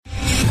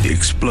The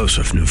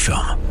explosive new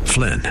film,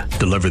 Flynn,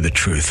 deliver the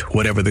truth,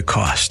 whatever the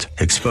cost,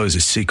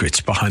 exposes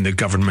secrets behind the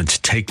government's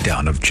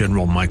takedown of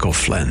General Michael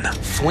Flynn.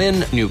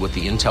 Flynn knew what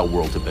the intel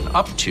world had been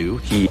up to.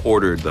 He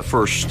ordered the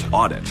first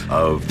audit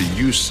of the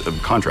use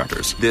of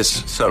contractors.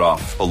 This set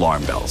off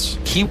alarm bells.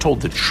 He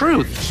told the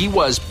truth. He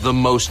was the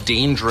most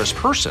dangerous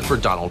person for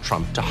Donald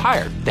Trump to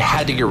hire. They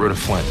had to get rid of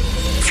Flynn.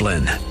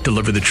 Flynn,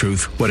 deliver the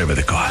truth, whatever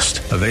the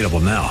cost. Available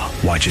now.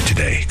 Watch it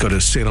today. Go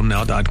to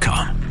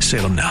salemnow.com.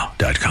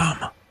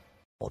 salemnow.com.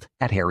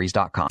 At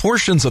harrys.com.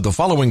 Portions of the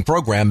following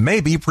program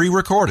may be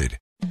pre-recorded.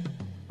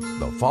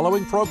 The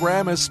following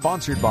program is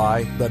sponsored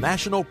by the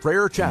National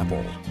Prayer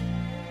Chapel.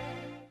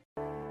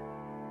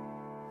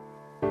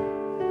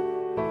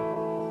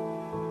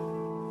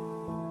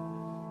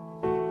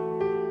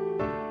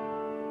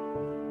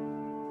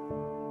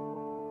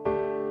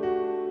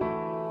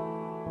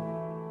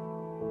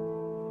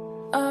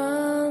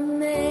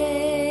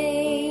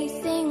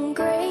 Amazing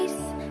grace,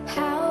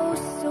 how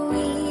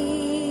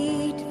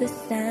sweet the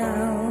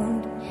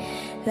sound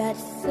that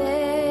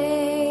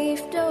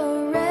saved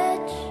a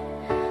wretch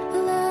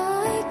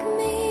like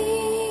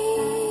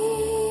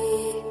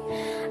me.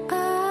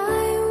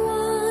 I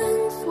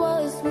once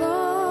was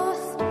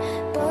lost,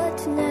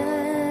 but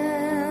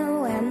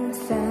now am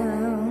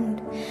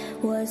found,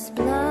 was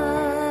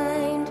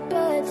blind,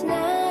 but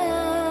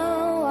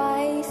now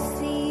I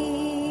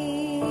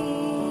see.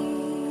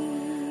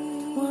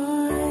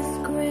 Was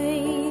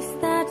grace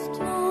that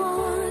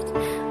taught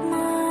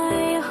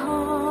my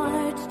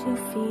heart to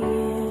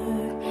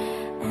fear,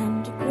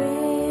 and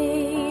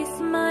grace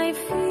my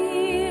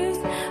fears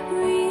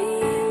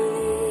relieved.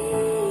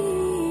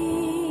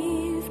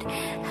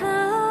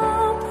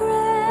 How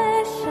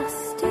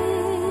precious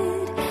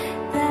did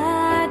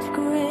that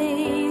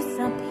grace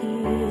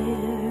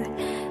appear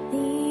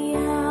the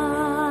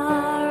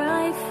hour I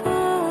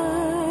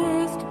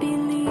first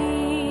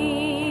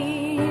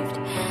believed.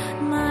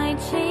 My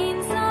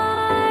chains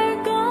are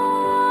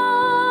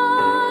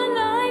gone,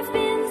 I've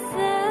been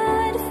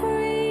set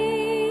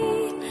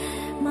free.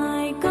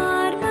 My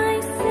God, my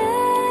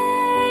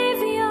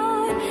Savior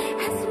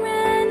has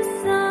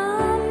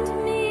ransomed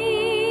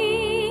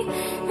me,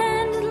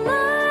 and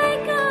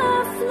like a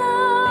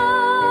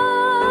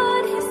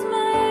flood His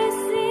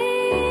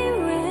mercy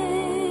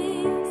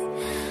reigns.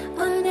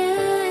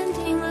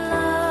 Unending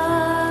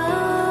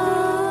love,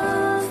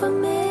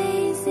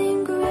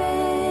 amazing grace.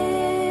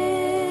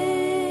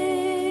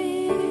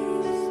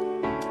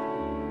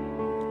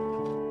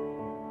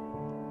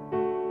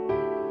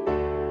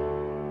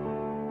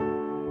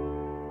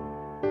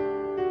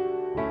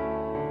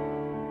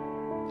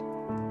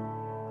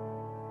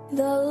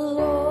 The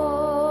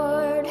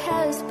Lord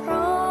has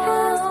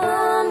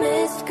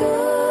promised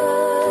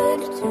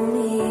good to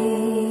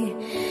me.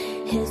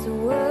 His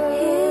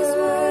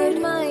word,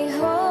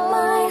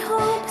 my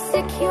hope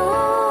secures.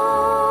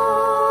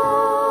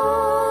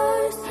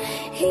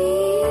 He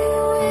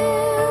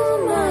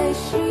will my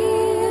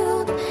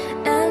shield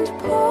and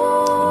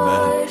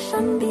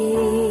portion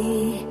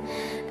be,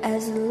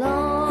 as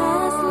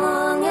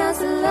long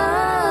as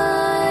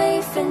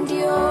life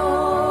endures.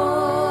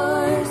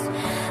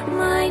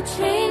 My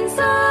chains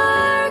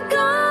are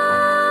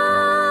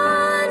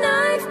gone,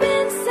 I've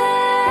been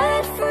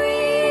set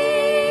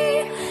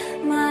free.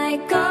 My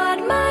God,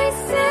 my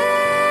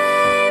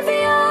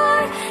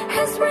Savior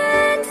has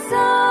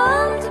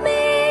ransomed me,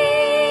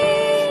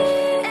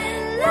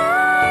 and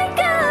like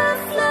a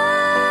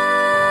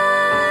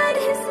flood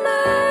His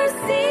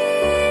mercy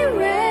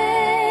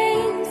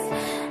reigns.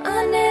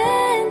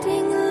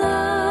 Unending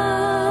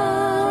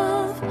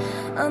love,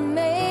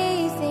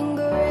 amazing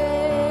grace.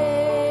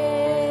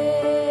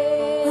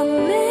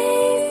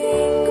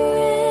 Amazing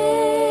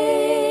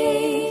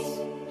grace.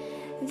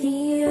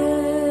 The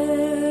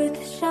earth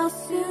shall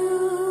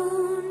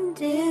soon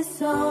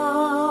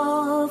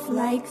dissolve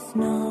like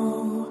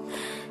snow.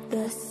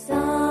 The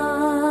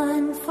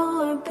sun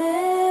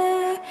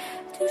forbear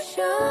to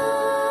shine.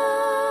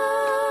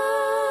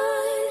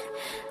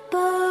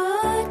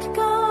 But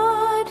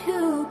God,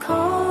 who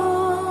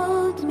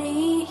called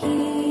me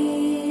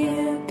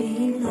here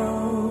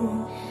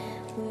below,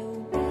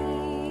 will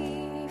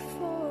be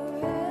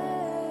forever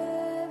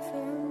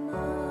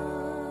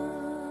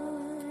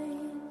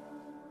mine.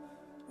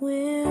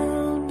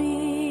 Will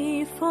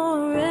be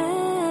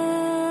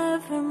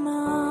forever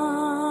mine.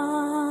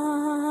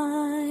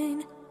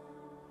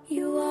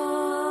 You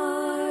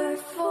are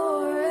forever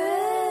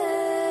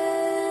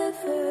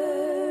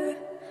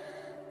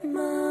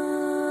mine.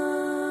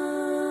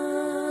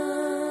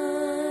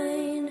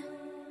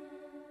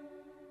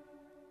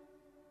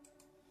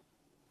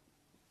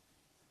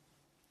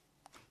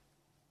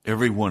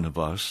 Every one of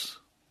us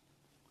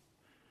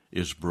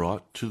is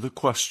brought to the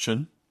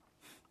question,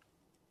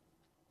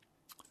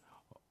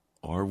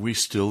 are we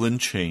still in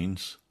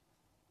chains?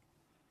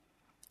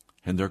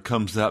 And there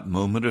comes that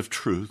moment of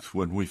truth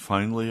when we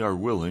finally are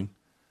willing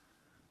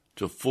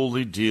to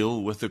fully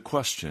deal with the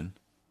question,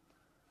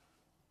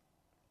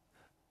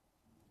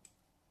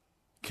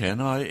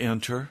 can I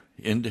enter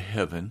into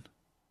heaven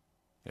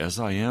as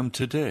I am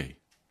today.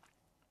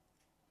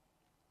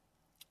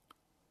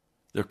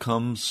 There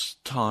comes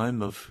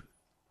time of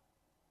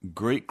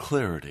great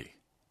clarity.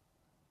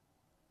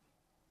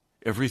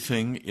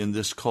 Everything in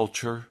this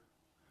culture,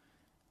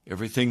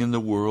 everything in the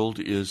world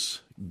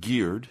is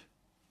geared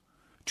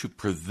to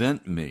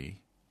prevent me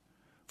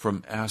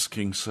from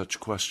asking such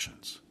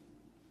questions.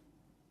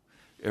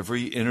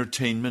 Every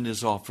entertainment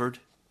is offered.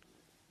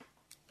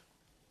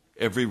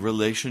 Every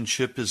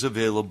relationship is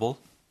available.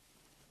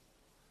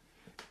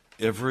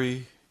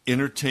 Every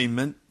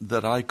entertainment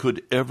that I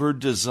could ever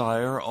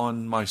desire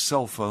on my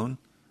cell phone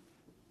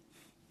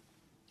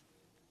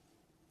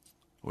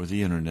or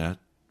the internet,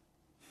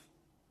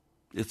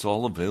 it's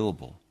all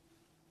available.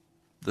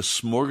 The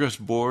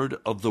smorgasbord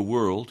of the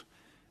world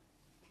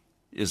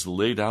is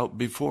laid out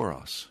before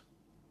us.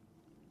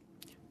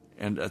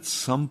 And at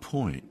some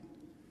point,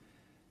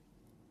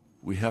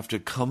 we have to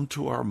come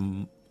to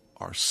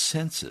our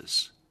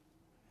senses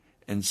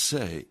and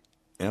say,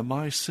 am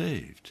I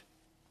saved?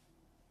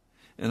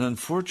 And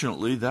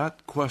unfortunately,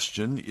 that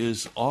question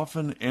is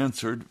often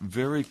answered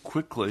very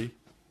quickly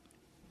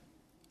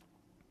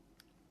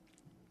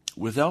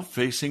without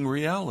facing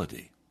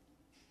reality.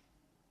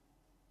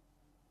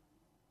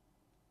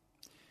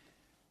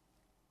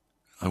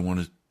 I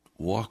want to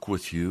walk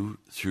with you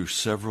through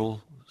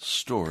several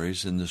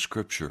stories in the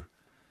Scripture.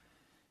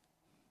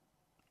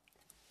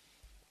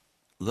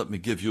 Let me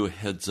give you a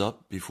heads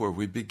up before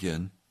we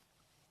begin.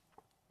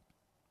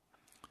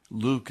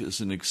 Luke is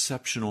an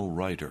exceptional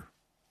writer,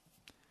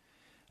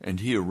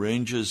 and he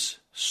arranges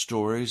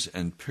stories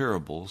and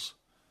parables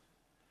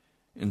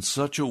in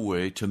such a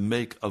way to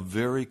make a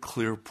very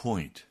clear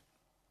point.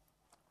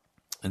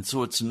 And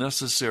so it's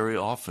necessary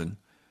often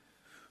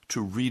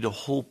to read a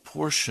whole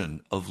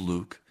portion of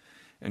Luke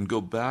and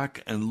go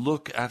back and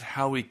look at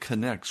how he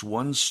connects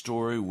one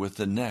story with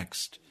the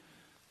next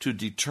to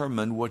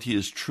determine what he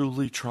is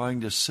truly trying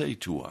to say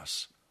to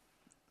us.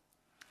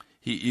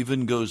 He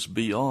even goes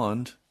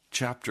beyond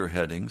chapter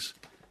headings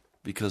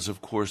because,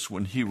 of course,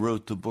 when he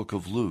wrote the book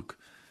of Luke,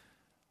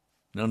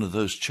 none of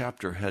those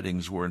chapter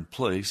headings were in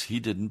place. He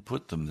didn't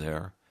put them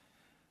there,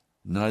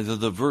 neither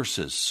the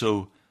verses.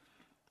 So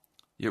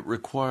it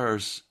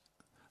requires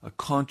a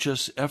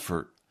conscious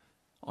effort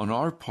on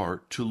our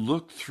part to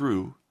look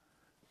through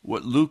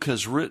what Luke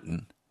has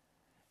written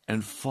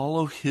and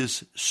follow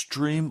his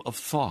stream of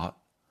thought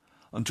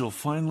until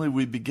finally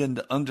we begin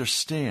to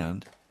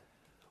understand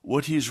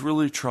what he's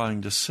really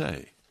trying to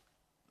say.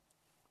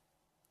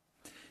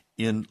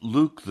 In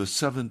Luke, the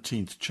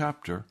 17th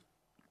chapter,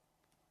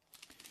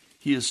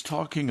 he is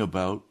talking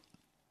about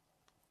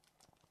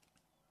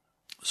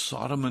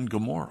Sodom and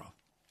Gomorrah.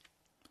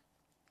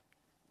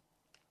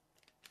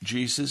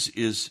 Jesus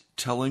is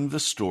telling the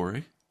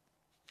story,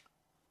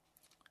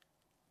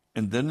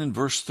 and then in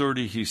verse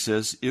 30 he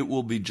says, "It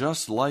will be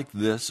just like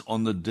this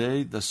on the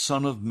day the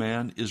Son of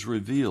Man is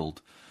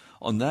revealed.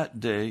 On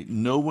that day,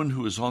 no one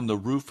who is on the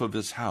roof of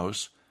his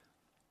house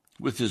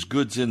with his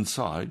goods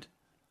inside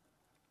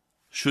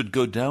should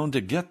go down to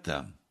get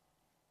them.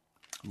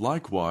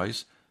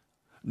 Likewise,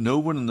 no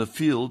one in the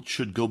field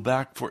should go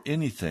back for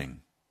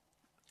anything.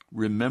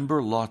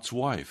 Remember Lot's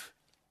wife."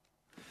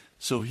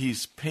 So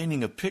he's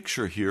painting a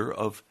picture here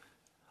of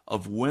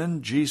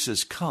when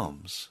Jesus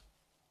comes.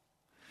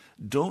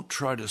 Don't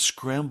try to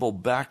scramble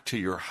back to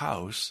your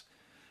house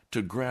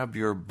to grab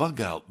your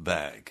bug-out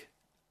bag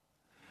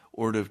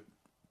or to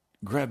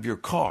grab your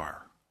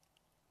car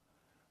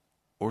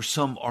or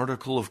some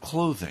article of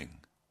clothing.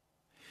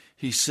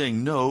 He's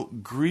saying, no,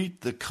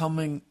 greet the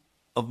coming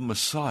of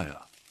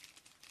Messiah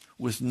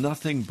with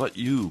nothing but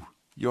you,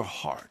 your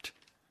heart.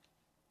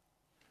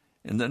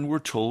 And then we're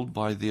told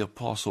by the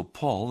Apostle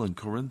Paul in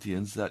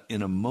Corinthians that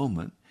in a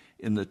moment,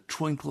 in the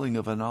twinkling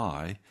of an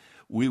eye,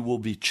 we will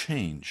be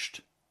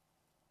changed.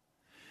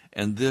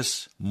 And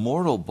this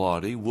mortal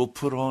body will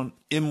put on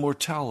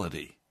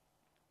immortality.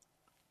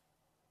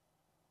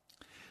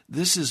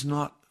 This is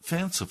not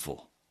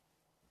fanciful.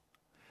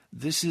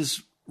 This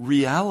is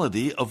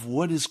reality of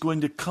what is going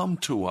to come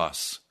to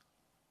us.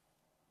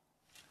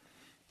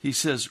 He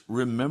says,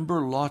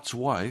 remember Lot's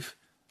wife.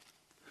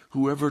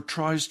 Whoever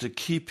tries to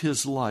keep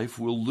his life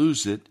will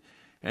lose it,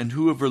 and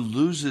whoever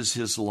loses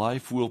his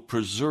life will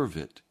preserve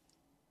it.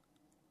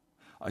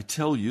 I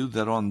tell you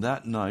that on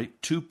that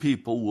night 2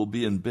 people will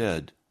be in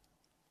bed.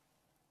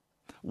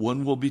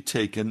 One will be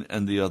taken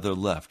and the other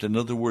left. In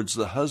other words,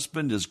 the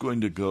husband is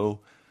going to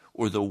go,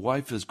 or the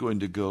wife is going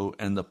to go,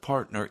 and the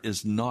partner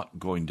is not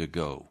going to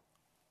go.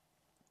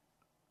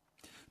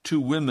 2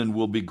 women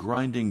will be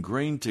grinding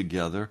grain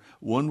together.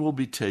 One will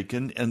be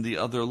taken and the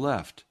other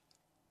left.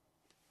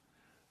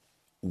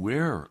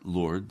 Where,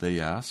 Lord? They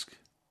ask.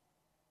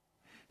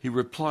 He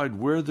replied,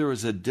 where there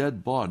is a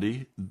dead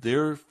body,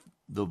 there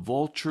the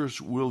vultures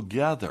will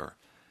gather.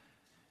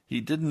 He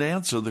didn't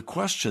answer the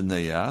question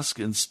they asked.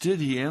 Instead,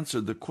 he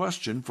answered the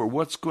question for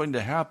what's going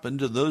to happen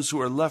to those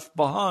who are left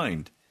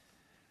behind.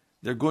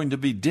 They're going to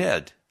be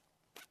dead.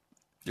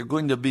 They're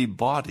going to be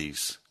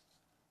bodies.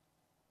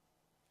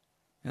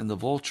 And the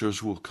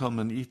vultures will come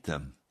and eat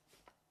them.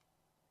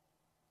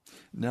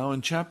 Now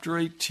in chapter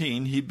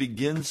 18, he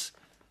begins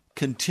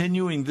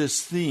continuing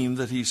this theme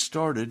that he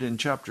started in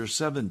chapter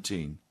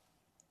 17.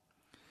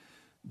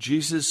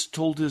 Jesus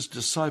told his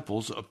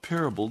disciples a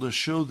parable to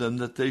show them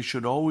that they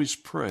should always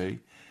pray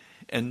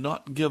and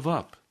not give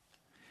up.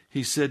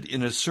 He said,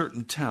 in a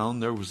certain town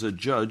there was a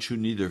judge who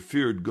neither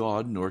feared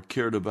God nor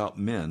cared about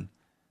men.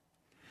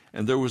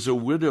 And there was a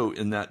widow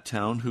in that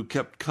town who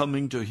kept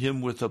coming to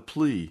him with a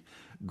plea,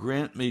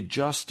 "Grant me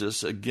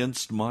justice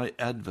against my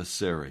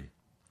adversary."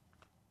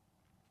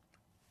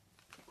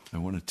 I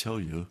want to tell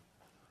you,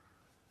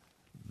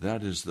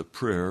 that is the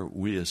prayer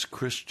we as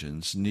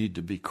Christians need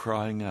to be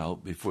crying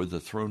out before the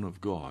throne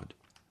of God.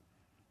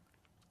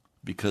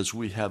 Because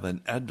we have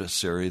an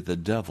adversary, the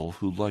devil,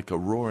 who like a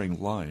roaring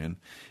lion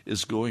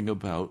is going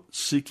about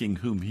seeking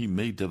whom he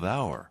may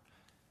devour.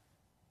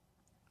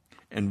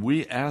 And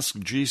we ask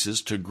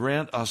Jesus to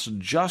grant us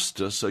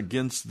justice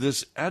against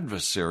this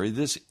adversary,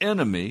 this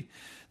enemy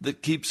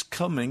that keeps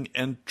coming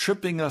and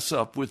tripping us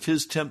up with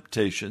his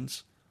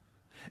temptations,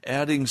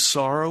 adding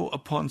sorrow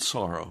upon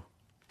sorrow,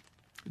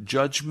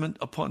 judgment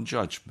upon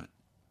judgment.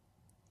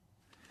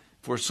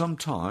 For some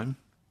time,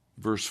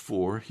 verse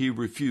 4, he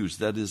refused,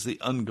 that is, the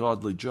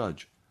ungodly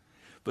judge.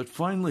 But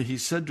finally he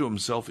said to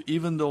himself,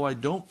 even though I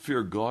don't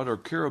fear God or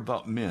care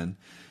about men,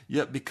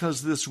 yet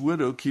because this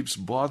widow keeps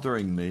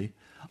bothering me,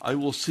 I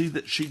will see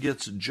that she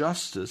gets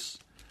justice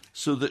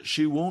so that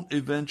she won't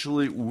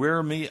eventually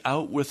wear me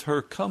out with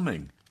her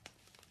coming.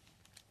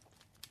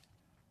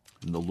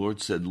 And the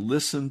Lord said,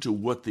 listen to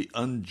what the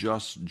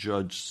unjust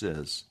judge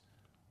says.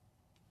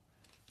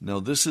 Now,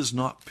 this is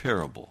not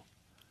parable.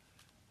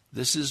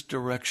 This is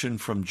direction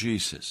from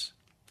Jesus.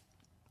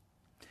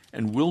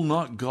 And will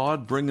not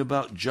God bring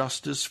about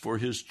justice for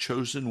his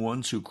chosen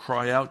ones who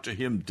cry out to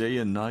him day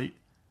and night?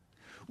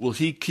 Will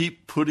he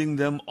keep putting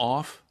them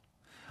off?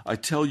 I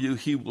tell you,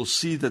 he will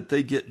see that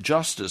they get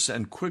justice,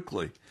 and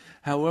quickly.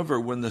 However,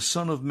 when the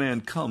Son of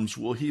Man comes,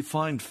 will he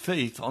find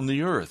faith on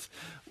the earth?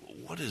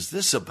 What is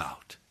this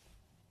about?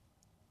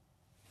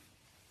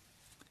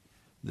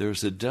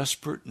 There's a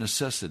desperate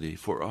necessity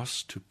for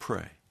us to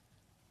pray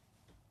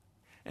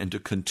and to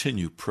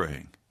continue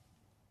praying,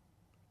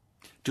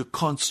 to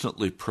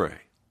constantly pray,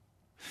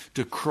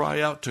 to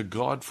cry out to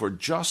God for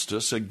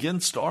justice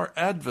against our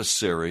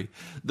adversary,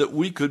 that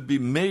we could be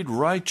made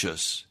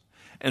righteous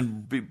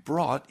and be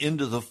brought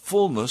into the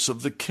fullness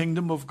of the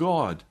kingdom of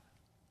God.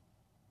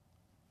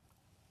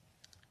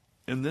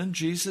 And then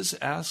Jesus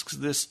asks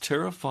this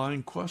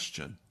terrifying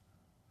question.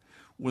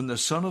 When the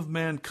Son of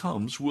Man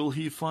comes, will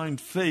he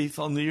find faith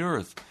on the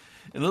earth?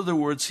 In other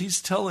words,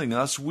 he's telling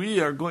us we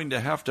are going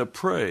to have to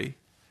pray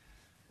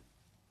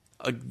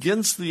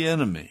against the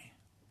enemy,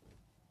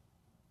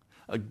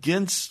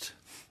 against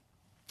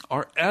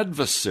our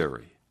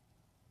adversary.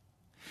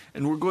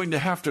 And we're going to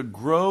have to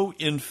grow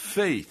in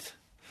faith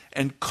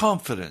and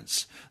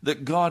confidence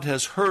that God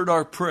has heard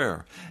our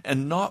prayer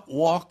and not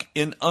walk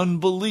in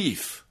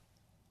unbelief.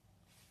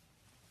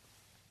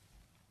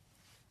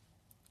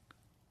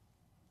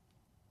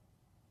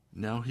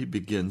 Now he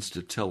begins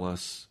to tell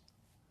us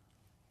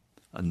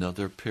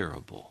another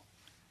parable.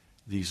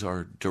 These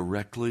are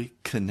directly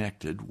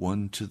connected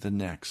one to the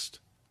next.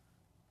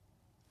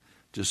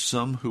 To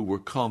some who were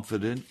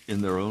confident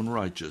in their own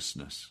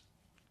righteousness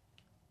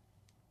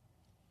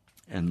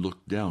and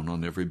looked down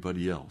on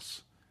everybody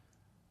else,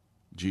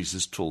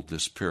 Jesus told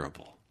this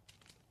parable.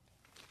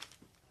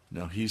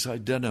 Now he's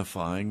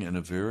identifying in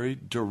a very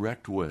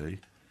direct way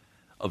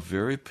a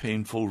very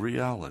painful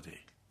reality.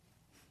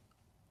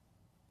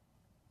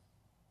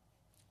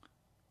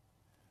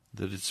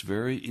 That it's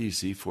very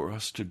easy for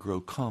us to grow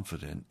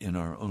confident in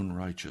our own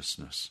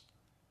righteousness.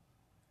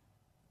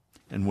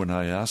 And when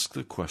I ask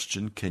the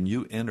question, can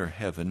you enter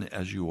heaven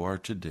as you are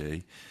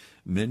today?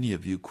 Many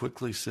of you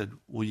quickly said,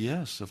 well,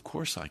 yes, of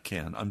course I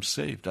can. I'm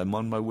saved. I'm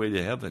on my way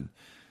to heaven.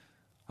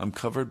 I'm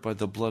covered by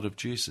the blood of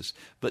Jesus.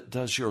 But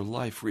does your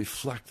life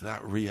reflect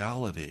that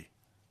reality?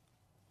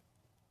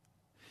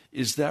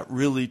 Is that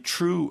really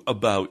true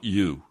about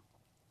you?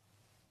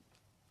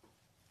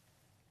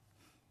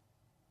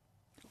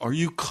 Are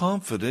you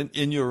confident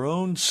in your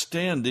own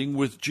standing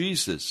with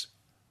Jesus?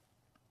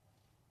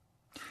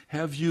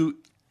 Have you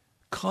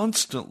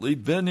constantly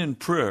been in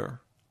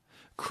prayer,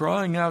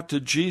 crying out to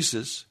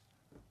Jesus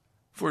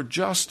for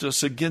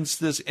justice against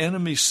this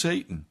enemy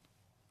Satan,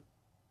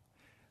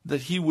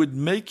 that he would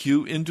make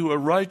you into a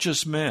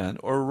righteous man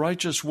or a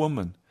righteous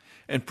woman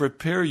and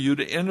prepare you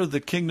to enter the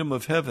kingdom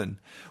of heaven?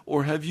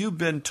 Or have you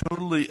been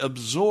totally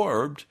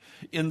absorbed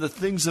in the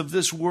things of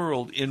this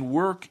world, in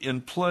work,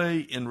 in play,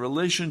 in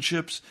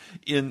relationships,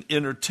 in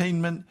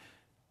entertainment,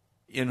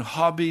 in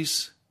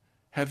hobbies?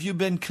 Have you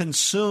been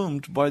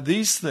consumed by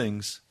these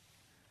things?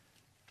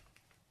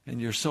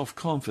 And you're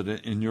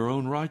self-confident in your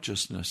own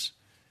righteousness.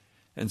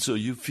 And so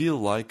you feel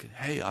like,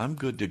 hey, I'm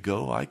good to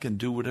go. I can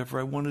do whatever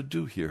I want to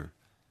do here.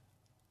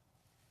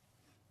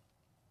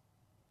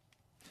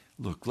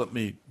 Look, let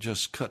me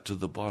just cut to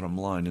the bottom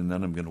line, and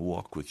then I'm going to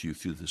walk with you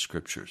through the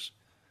scriptures.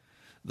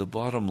 The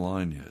bottom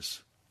line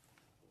is,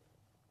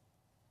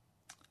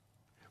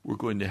 We're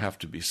going to have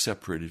to be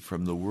separated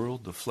from the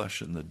world, the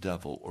flesh, and the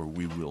devil, or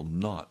we will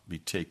not be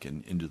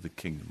taken into the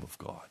kingdom of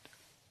God.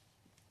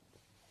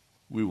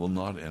 We will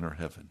not enter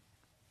heaven.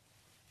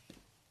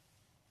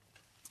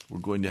 We're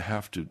going to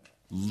have to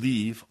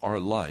leave our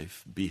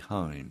life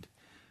behind.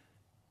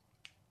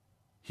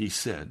 He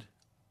said,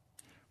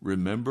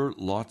 remember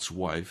Lot's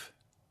wife.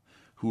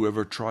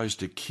 Whoever tries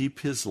to keep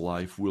his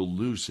life will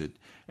lose it,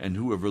 and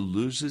whoever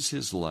loses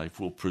his life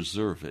will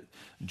preserve it.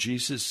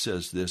 Jesus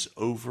says this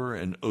over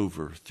and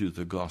over through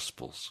the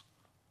Gospels.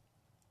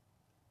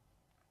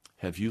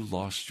 Have you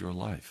lost your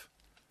life?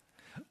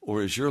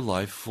 Or is your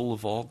life full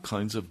of all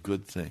kinds of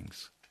good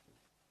things?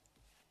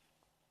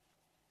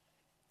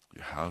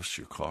 Your house,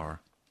 your car.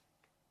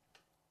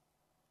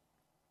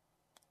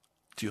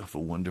 Do you have a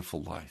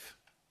wonderful life?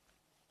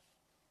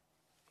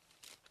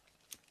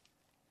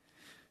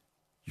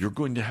 You're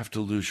going to have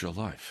to lose your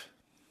life,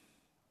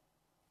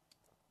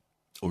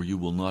 or you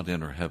will not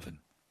enter heaven.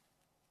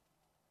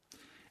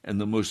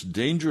 And the most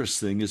dangerous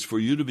thing is for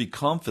you to be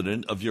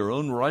confident of your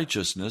own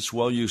righteousness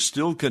while you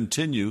still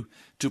continue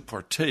to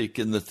partake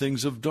in the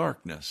things of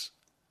darkness.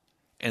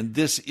 And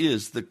this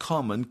is the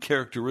common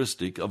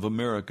characteristic of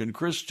American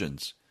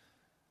Christians.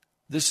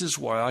 This is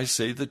why I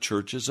say the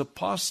church is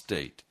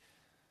apostate.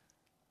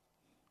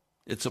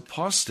 It's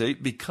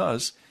apostate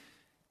because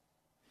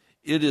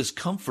it is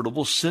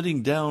comfortable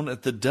sitting down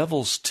at the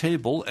devil's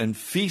table and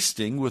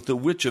feasting with the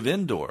witch of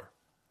Endor,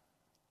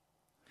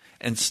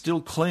 and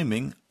still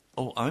claiming,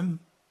 "Oh, I'm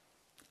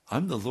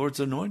the Lord's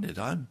anointed.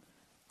 I'm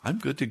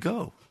good to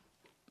go."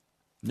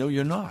 No,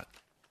 you're not.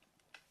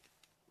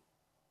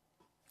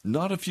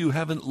 Not if you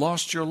haven't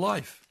lost your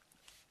life.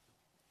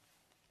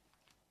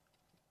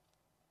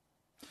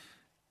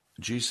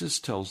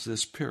 Jesus tells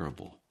this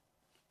parable.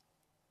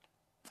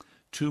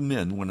 2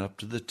 men went up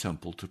to the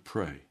temple to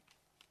pray.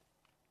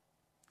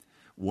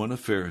 One a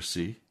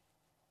Pharisee,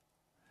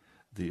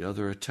 the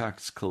other a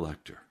tax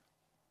collector.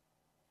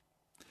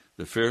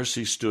 The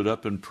Pharisee stood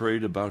up and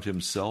prayed about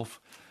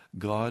himself,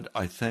 "God,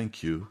 I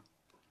thank you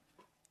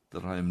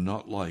that I am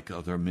not like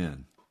other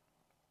men,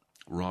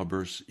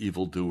 robbers,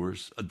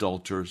 evildoers,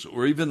 adulterers,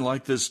 or even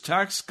like this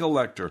tax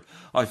collector.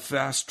 I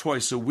fast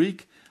twice a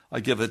week.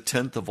 I give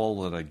 1/10 of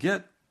all that I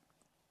get."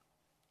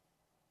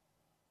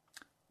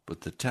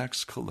 But the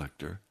tax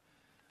collector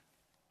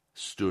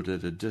stood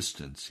at a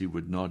distance. He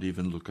would not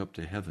even look up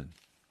to heaven.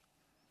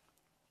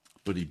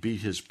 But he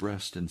beat his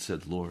breast and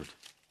said, "Lord,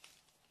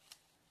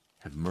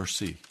 have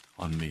mercy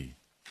on me,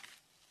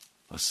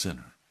 a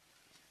sinner."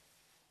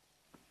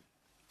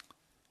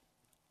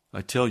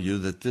 I tell you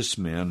that this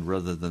man,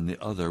 rather than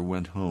the other,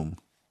 went home,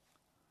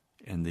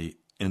 and the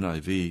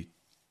NIV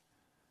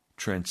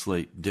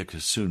translate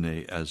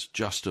dikasune as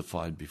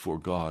justified before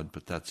God,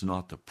 but that's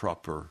not the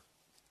proper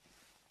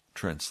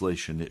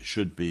translation. It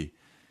should be,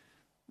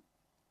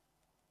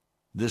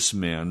 this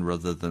man,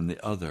 rather than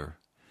the other,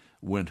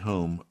 went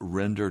home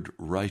rendered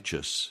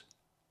righteous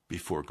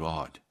before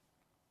God.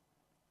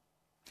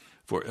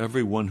 For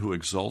everyone who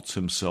exalts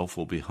himself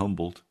will be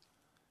humbled,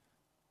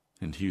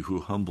 and he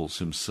who humbles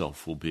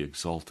himself will be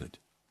exalted.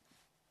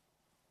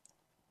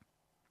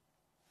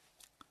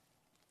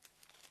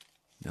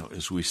 Now,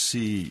 as we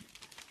see,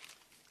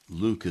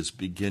 Luke is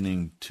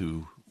beginning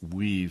to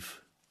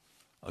weave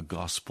a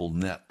gospel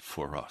net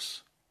for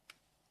us.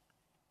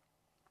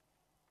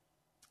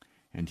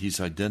 And he's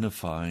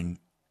identifying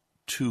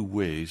 2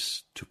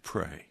 ways to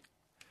pray.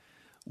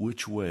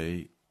 Which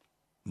way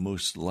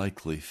most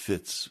likely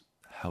fits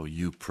how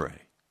you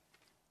pray?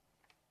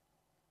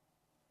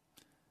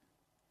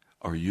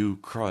 Are you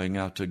crying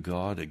out to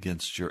God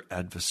against your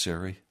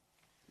adversary?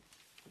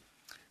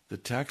 The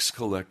tax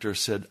collector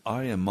said,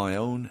 "I am my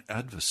own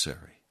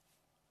adversary."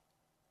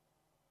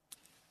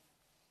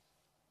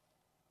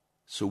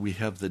 So we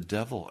have the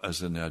devil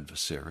as an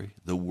adversary,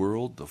 the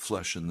world, the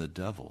flesh, and the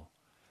devil.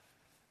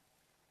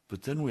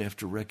 But then we have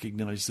to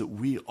recognize that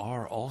we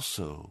are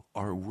also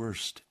our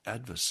worst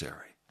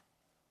adversary.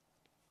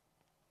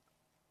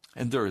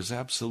 And there is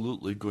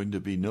absolutely going to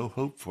be no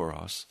hope for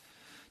us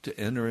to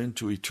enter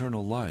into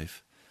eternal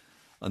life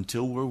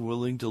until we're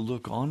willing to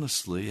look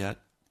honestly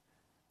at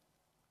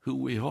who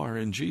we are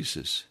in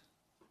Jesus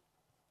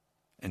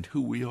and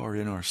who we are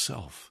in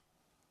ourselves.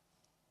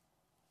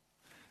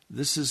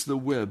 This is the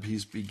web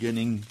he's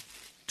beginning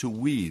to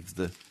weave,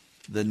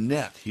 the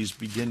net he's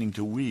beginning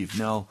to weave.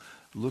 Now,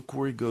 look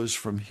where he goes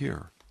from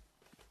here.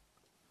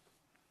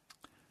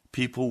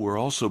 People were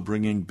also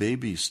bringing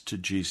babies to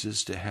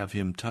Jesus to have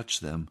him touch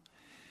them,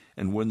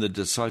 and when the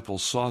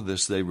disciples saw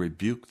this, they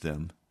rebuked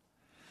them.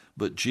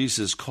 But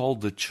Jesus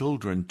called the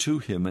children to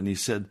him, and he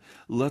said,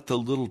 "Let the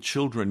little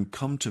children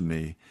come to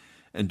me,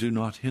 and do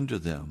not hinder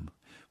them,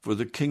 for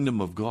the kingdom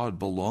of God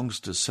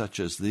belongs to such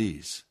as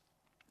these.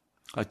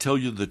 I tell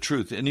you the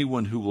truth,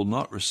 anyone who will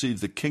not receive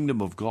the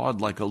kingdom of God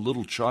like a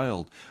little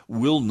child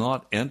will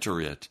not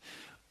enter it."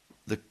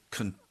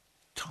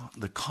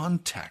 The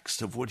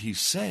context of what he's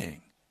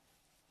saying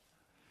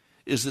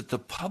is that the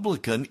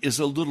publican is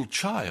a little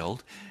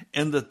child,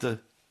 and that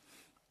the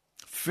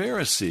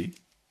Pharisee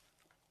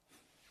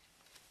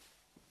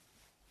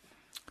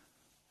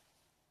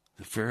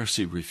The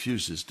Pharisee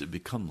refuses to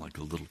become like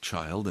a little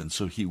child, and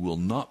so he will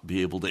not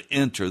be able to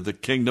enter the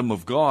kingdom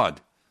of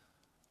God.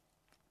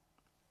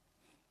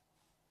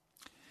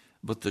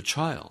 But the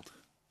child,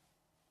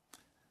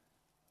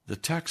 the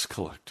tax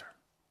collector,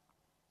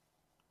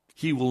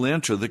 he will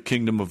enter the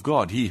kingdom of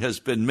God. He has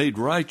been made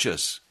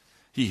righteous.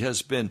 He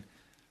has been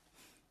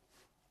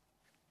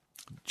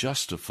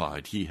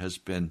justified. He has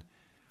been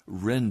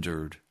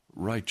rendered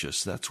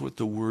righteous. That's what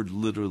the word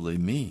literally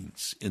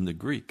means in the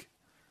Greek.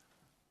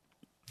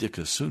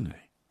 Dikasune.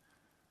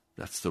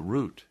 That's the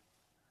root.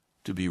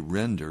 To be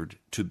rendered,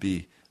 to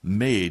be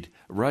made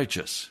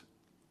righteous.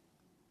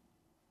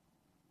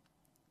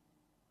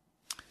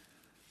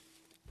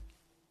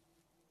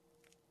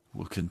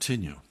 We'll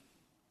continue.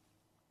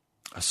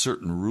 A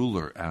certain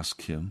ruler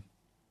asked him,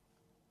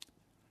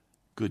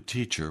 "Good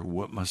teacher,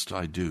 what must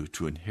I do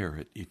to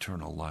inherit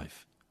eternal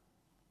life?"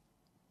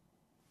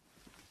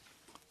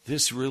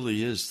 This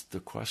really is the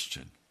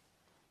question.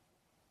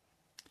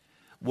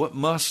 What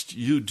must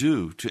you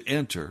do to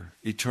enter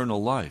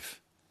eternal life?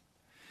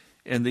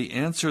 And the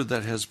answer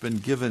that has been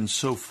given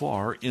so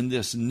far in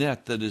this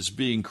net that is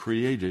being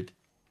created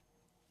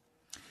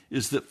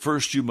is that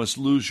first you must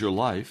lose your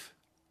life.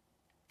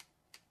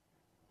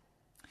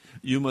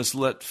 You must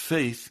let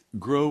faith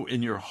grow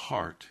in your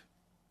heart.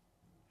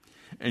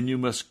 And you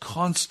must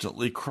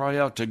constantly cry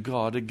out to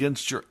God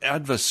against your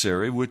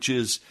adversary, which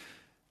is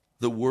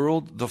the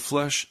world, the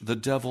flesh, the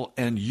devil,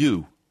 and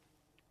you.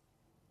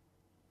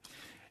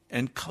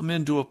 And come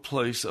into a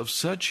place of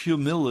such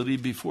humility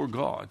before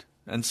God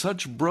and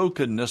such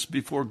brokenness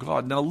before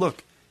God. Now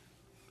look,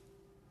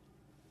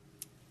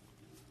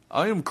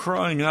 I am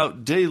crying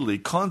out daily,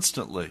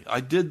 constantly. I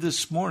did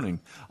this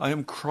morning. I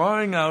am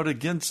crying out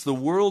against the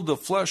world, the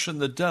flesh,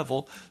 and the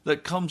devil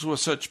that comes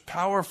with such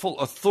powerful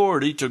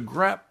authority to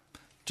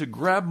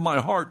grab my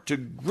heart, to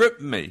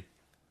grip me.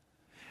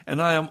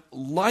 And I am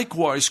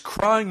likewise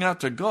crying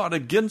out to God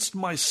against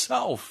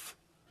myself,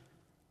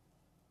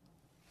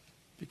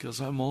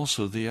 because I'm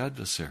also the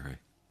adversary.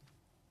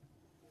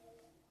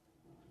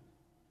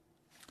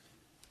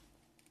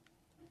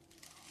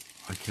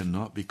 I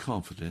cannot be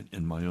confident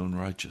in my own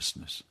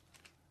righteousness.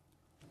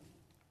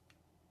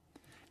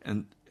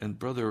 And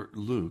Brother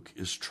Luke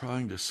is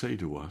trying to say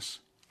to us,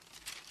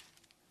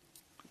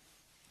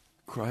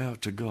 cry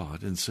out to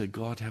God and say,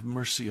 God, have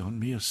mercy on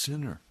me, a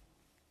sinner.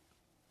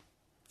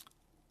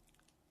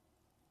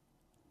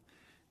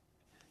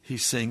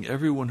 He's saying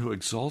everyone who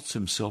exalts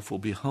himself will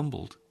be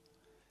humbled,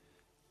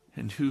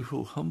 and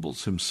who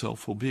humbles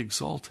himself will be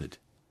exalted.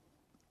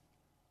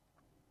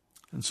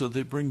 And so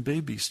they bring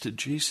babies to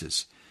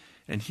Jesus.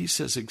 And he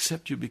says,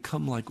 except you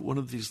become like one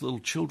of these little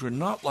children,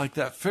 not like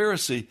that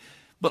Pharisee,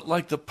 but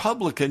like the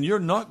publican, you're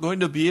not going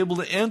to be able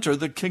to enter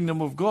the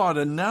kingdom of God.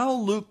 And now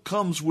Luke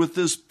comes with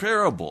this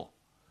parable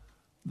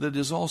that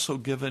is also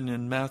given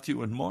in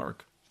Matthew and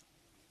Mark.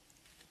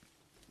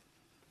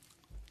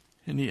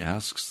 And he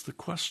asks the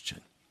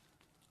question,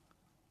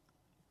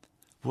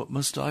 what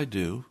must I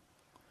do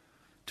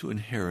to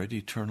inherit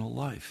eternal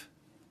life?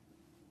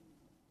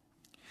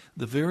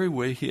 The very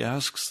way he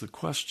asks the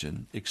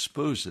question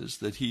exposes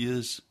that he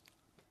is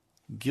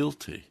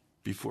guilty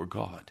before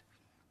God.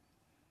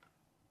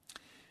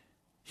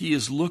 He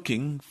is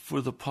looking for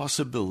the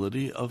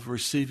possibility of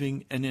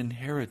receiving an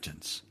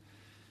inheritance.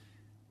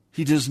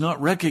 He does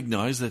not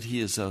recognize that he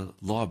is a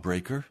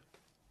lawbreaker.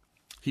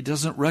 He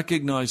doesn't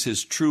recognize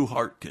his true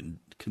heart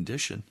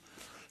condition.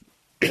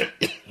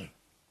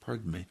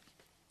 Pardon me.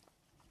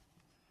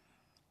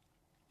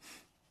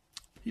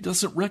 He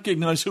doesn't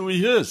recognize who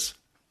he is.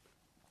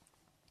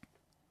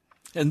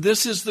 And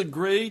this is the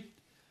great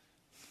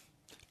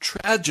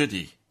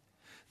tragedy.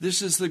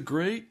 This is the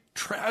great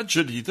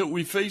tragedy that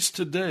we face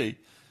today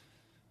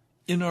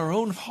in our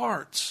own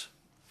hearts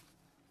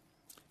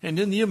and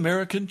in the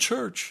American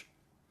church.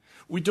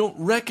 We don't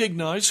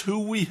recognize who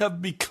we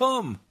have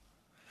become.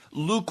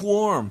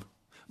 Lukewarm,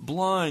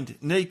 blind,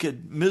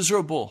 naked,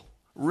 miserable,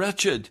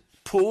 wretched,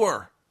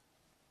 poor.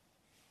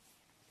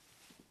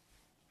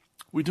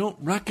 We don't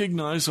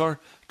recognize our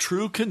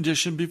true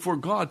condition before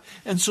God,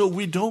 and so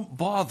we don't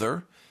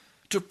bother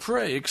to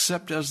pray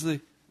except as the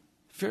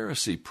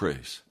Pharisee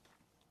prays.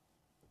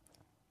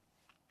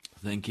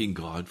 Thanking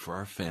God for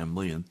our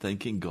family and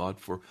thanking God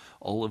for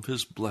all of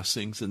his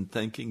blessings and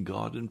thanking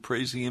God and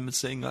praising him and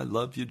saying, I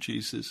love you,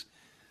 Jesus.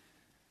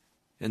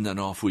 And then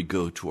off we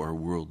go to our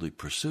worldly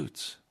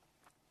pursuits.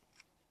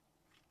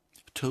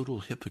 Total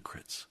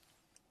hypocrites.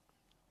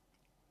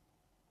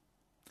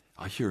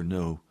 I hear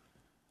no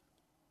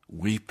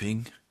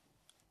weeping.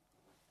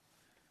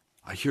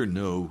 I hear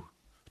no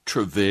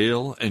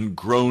travail and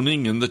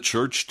groaning in the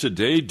church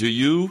today. Do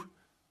you?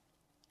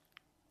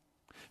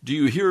 Do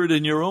you hear it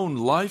in your own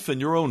life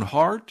and your own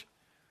heart?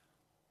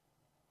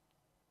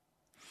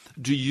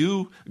 Do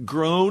you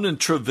groan and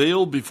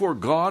travail before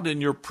God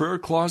in your prayer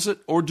closet?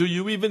 Or do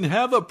you even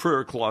have a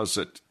prayer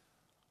closet?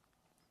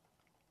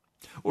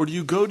 Or do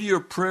you go to your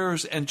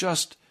prayers and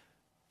just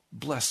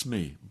Bless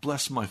me,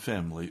 bless my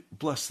family,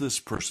 bless this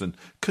person,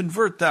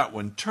 convert that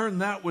one, turn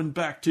that one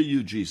back to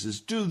you, Jesus.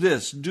 Do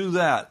this, do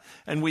that.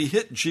 And we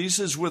hit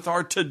Jesus with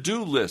our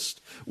to-do list.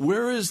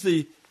 Where's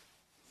the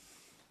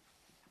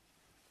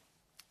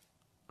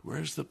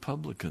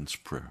publican's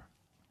prayer?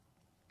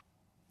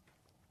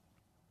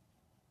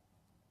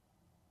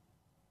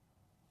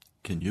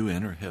 Can you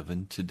enter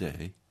heaven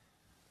today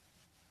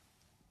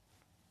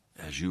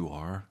as you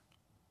are?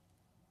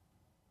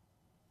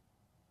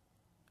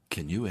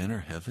 Can you enter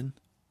heaven?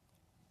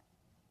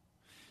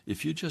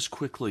 If you just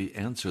quickly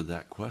answer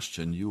that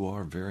question, you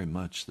are very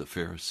much the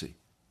Pharisee.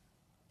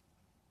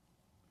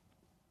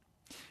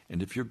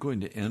 And if you're going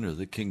to enter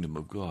the kingdom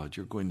of God,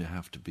 you're going to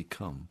have to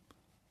become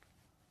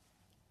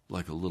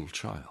like a little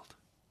child.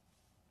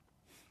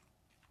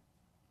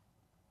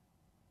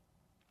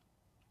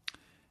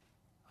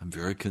 I'm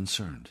very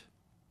concerned.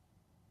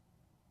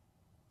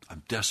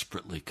 I'm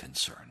desperately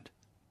concerned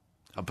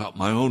about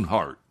my own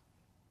heart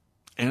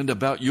and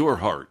about your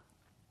heart.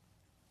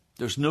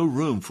 There's no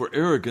room for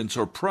arrogance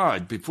or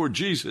pride before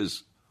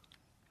Jesus.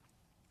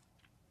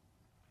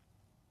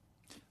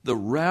 The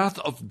wrath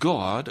of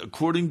God,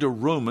 according to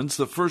Romans,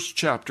 the 1st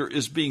chapter,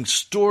 is being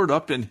stored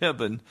up in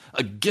heaven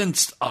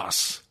against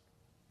us.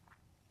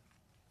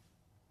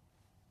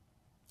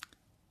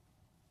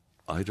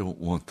 I don't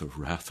want the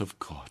wrath of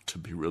God to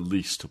be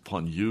released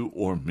upon you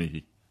or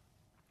me.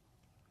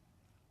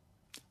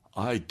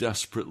 I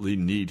desperately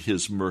need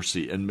His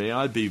mercy, and may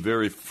I be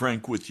very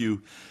frank with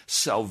you,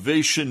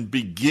 salvation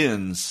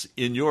begins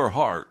in your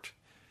heart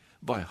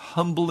by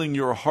humbling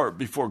your heart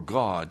before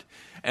God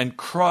and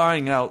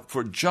crying out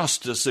for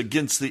justice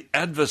against the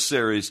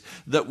adversaries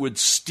that would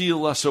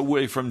steal us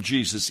away from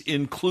Jesus,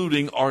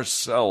 including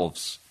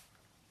ourselves.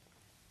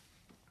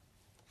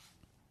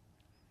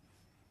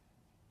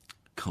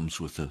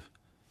 Comes with a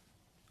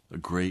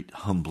great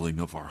humbling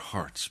of our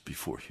hearts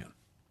before Him.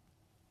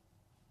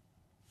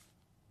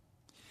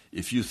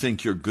 If you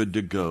think you're good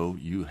to go,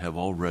 you have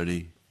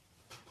already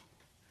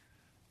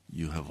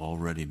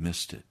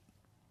missed it.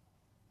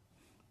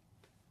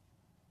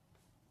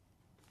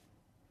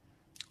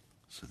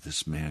 So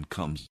this man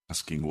comes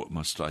asking, what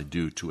must I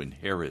do to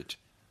inherit?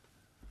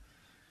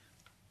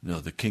 No,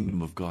 the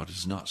kingdom of God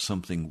is not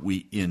something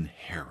we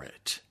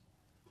inherit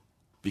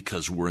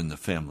because we're in the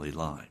family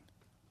line.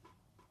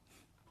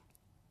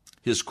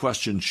 His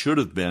question should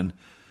have been,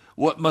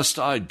 what must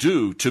I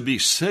do to be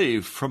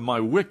saved from my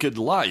wicked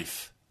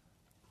life?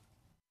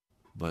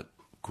 But,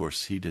 of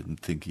course, he didn't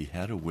think he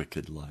had a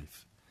wicked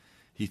life.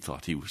 He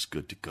thought he was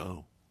good to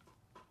go.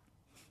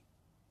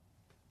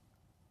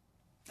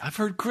 I've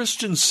heard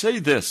Christians say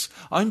this.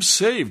 I'm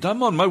saved.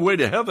 I'm on my way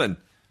to heaven.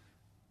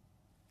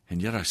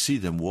 And yet I see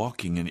them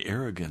walking in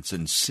arrogance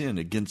and sin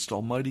against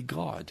Almighty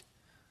God.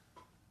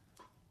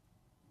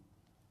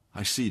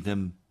 I see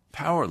them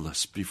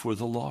powerless before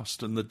the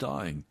lost and the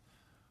dying.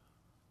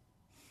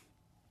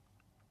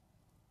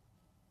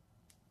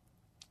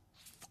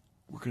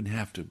 We're going to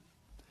have to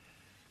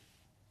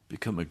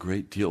become a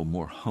great deal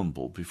more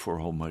humble before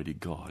Almighty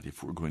God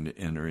if we're going to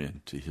enter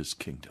into His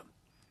kingdom.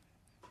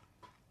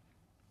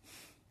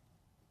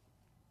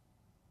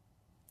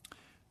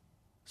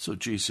 So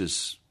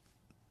Jesus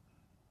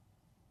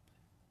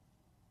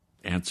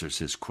answers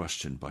his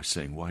question by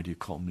saying, why do you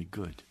call me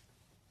good?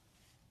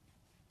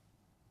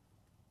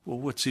 Well,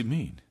 what's he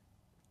mean?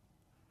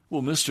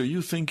 Well, mister,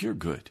 you think you're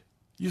good.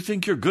 You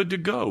think you're good to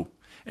go.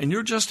 And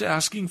you're just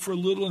asking for a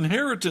little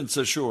inheritance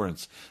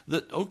assurance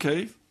that,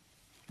 okay,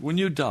 when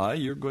you die,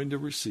 you're going to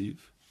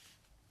receive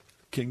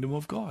the kingdom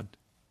of God.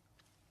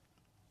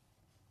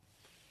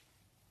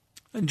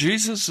 And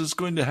Jesus is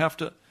going to have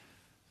to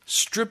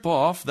strip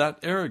off that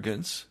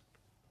arrogance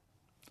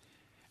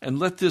and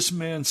let this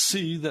man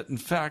see that, in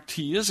fact,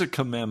 he is a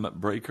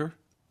commandment breaker.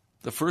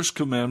 The first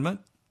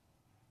commandment,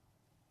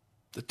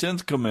 the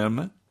 10th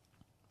commandment.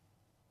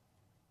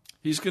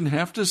 He's going to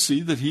have to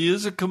see that he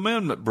is a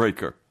commandment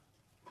breaker.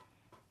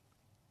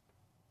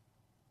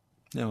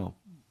 Now,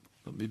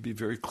 let me be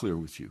very clear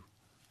with you,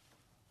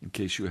 in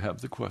case you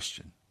have the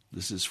question.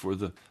 This is for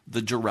the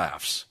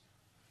giraffes.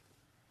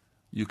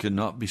 You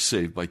cannot be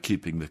saved by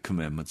keeping the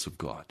commandments of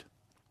God.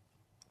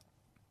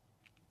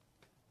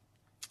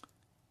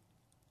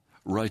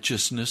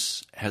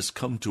 Righteousness has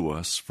come to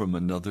us from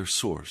another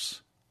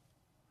source,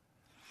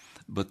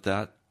 but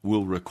that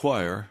will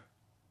require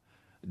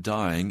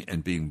dying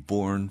and being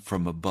born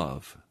from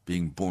above,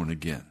 being born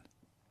again.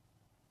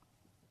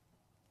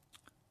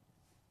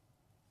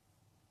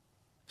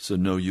 So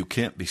no, you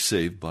can't be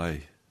saved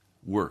by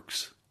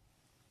works.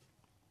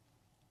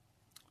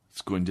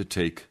 It's going to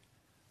take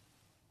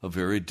a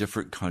very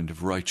different kind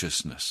of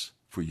righteousness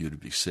for you to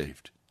be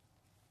saved.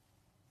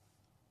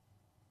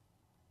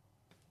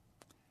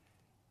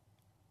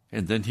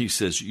 And then he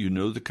says, you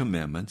know the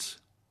commandments.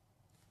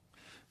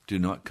 Do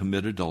not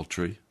commit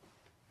adultery.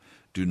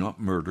 Do not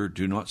murder.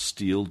 Do not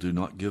steal. Do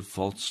not give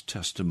false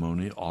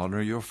testimony.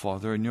 Honor your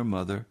father and your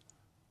mother.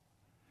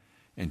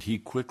 And he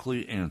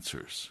quickly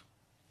answers,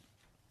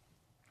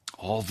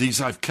 all these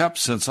I've kept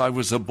since I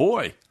was a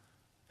boy.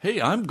 Hey,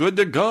 I'm good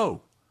to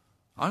go.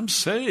 I'm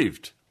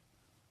saved.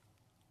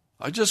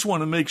 I just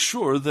want to make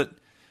sure that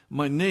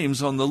my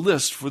name's on the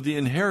list for the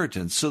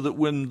inheritance so that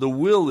when the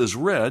will is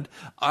read,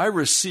 I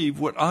receive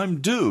what I'm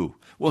due.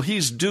 Well,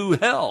 he's due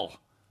hell.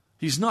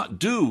 He's not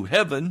due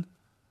heaven,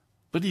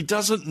 but he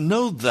doesn't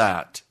know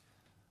that.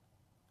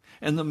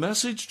 And the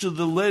message to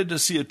the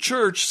Laodicea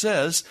church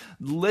says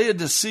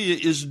Laodicea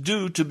is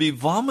due to be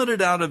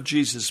vomited out of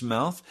Jesus'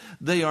 mouth.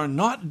 They are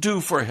not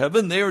due for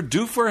heaven, they are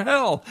due for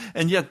hell.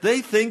 And yet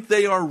they think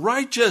they are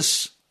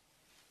righteous.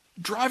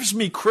 Drives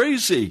me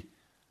crazy.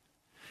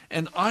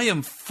 And I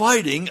am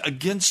fighting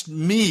against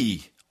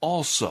me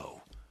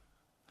also.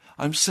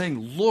 I'm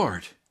saying,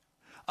 Lord,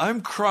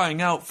 I'm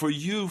crying out for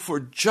you for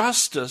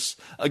justice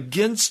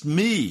against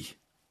me.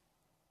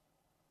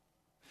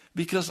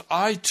 Because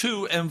I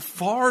too am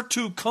far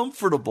too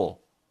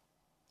comfortable.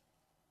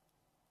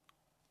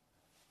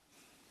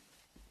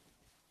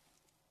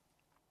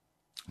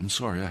 I'm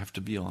sorry, I have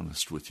to be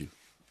honest with you.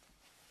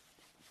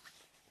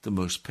 The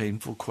most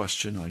painful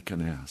question I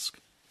can ask.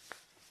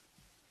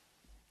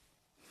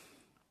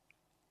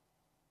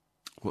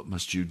 What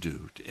must you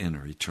do to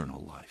enter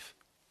eternal life?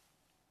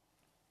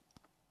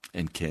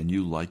 And can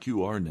you, like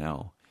you are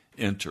now,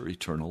 enter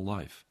eternal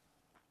life?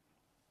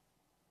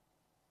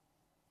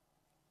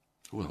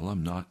 Well,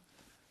 I'm not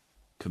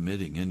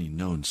committing any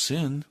known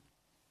sin.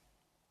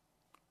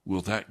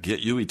 Will that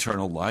get you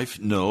eternal life?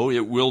 No,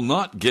 it will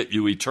not get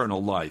you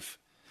eternal life.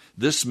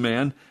 This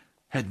man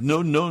had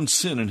no known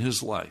sin in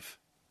his life.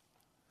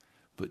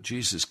 But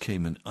Jesus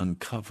came and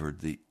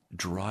uncovered the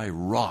dry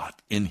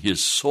rot in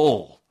his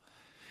soul.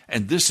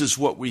 And this is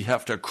what we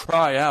have to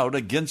cry out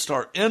against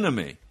our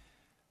enemy.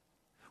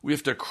 We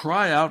have to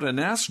cry out and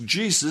ask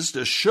Jesus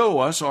to show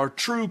us our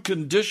true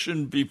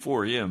condition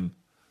before him.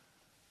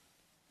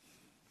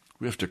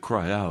 We have to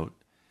cry out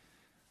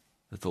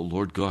that the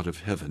Lord God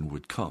of heaven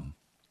would come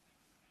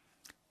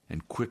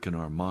and quicken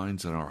our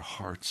minds and our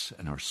hearts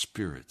and our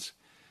spirits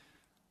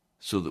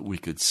so that we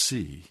could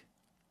see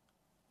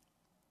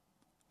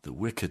the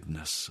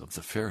wickedness of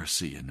the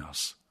Pharisee in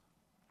us.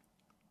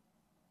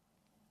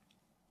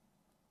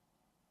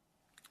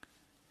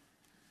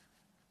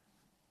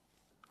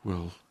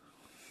 Well,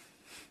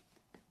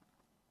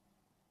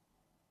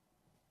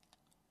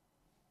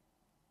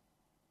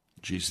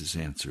 Jesus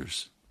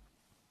answers,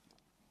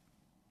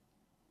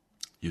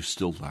 you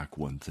still lack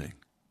one thing.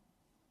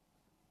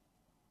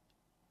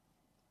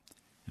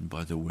 And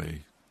by the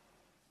way,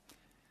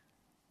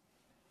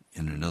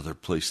 in another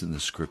place in the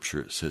scripture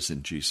it says,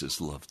 and Jesus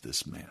loved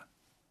this man.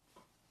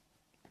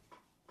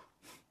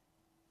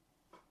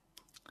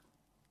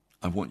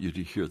 I want you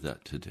to hear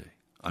that today.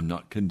 I'm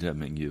not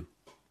condemning you.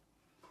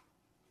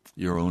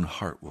 Your own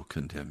heart will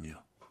condemn you.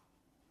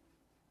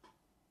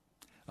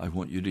 I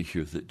want you to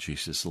hear that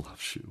Jesus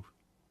loves you.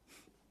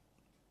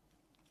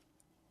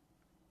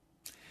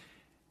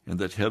 And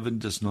that heaven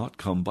does not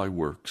come by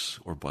works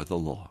or by the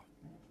law.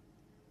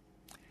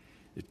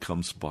 It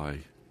comes by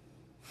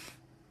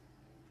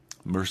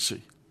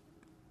mercy.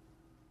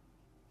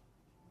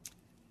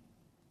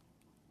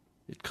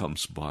 It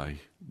comes by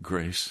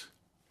grace.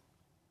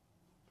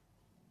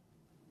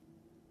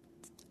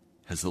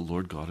 As the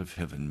Lord God of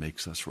heaven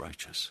makes us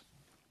righteous.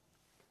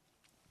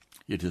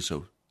 It is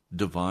a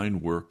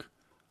divine work,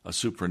 a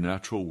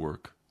supernatural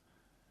work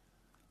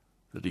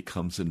that he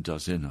comes and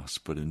does in us.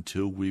 But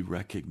until we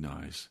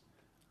recognize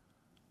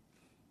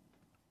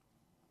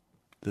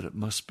that it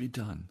must be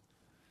done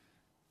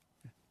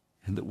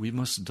and that we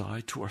must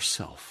die to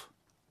ourselves,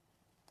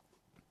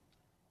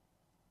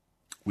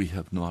 we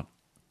have not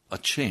a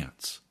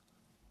chance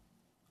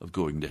of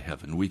going to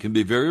heaven. We can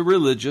be very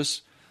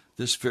religious.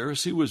 This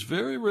Pharisee was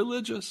very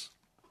religious.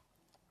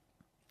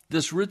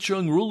 This rich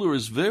young ruler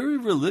is very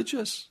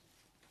religious.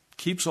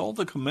 Keeps all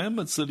the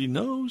commandments that he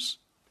knows.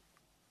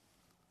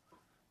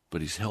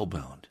 But he's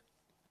hellbound.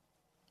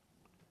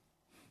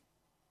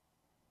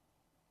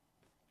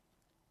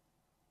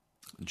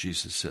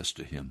 Jesus says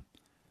to him,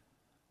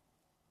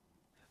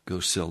 go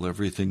sell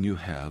everything you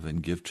have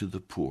and give to the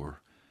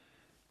poor,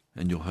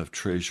 and you'll have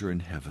treasure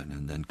in heaven,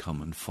 and then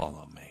come and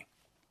follow me.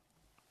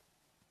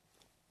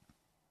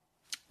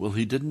 Well,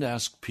 he didn't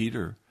ask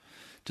Peter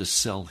to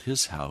sell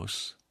his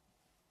house.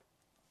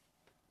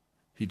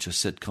 He just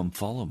said, come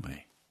follow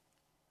me.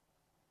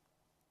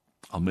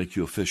 I'll make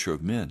you a fisher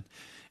of men.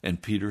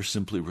 And Peter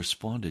simply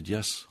responded,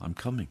 yes, I'm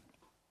coming.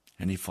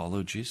 And he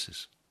followed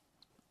Jesus.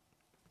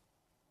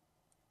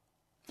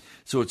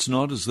 So it's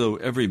not as though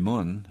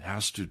everyone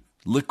has to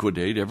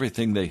liquidate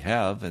everything they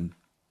have and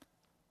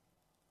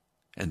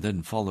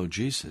then follow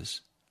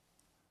Jesus.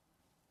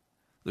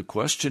 The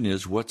question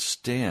is, what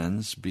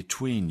stands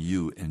between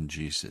you and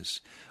Jesus?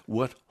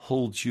 What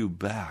holds you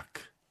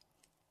back?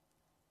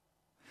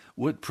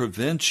 What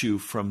prevents you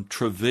from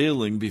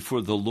travailing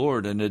before the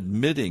Lord and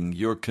admitting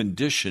your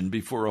condition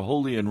before a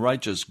holy and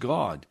righteous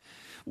God?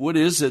 What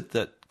is it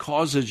that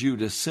causes you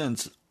to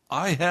sense,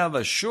 I have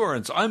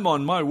assurance, I'm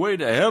on my way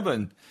to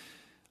heaven?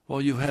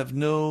 Well, you have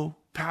no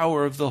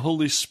power of the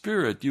Holy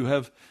Spirit. You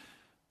have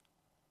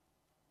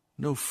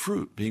no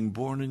fruit being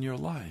born in your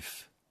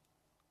life.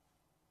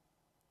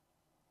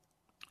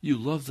 You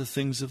love the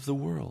things of the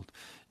world.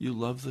 You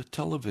love the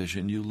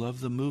television. You love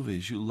the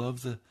movies. You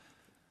love the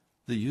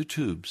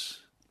YouTubes.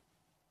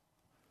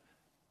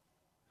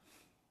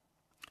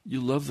 You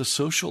love the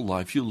social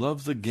life. You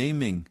love the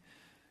gaming.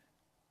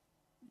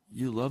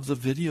 You love the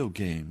video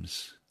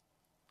games.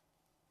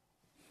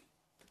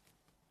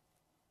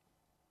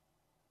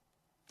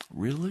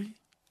 Really?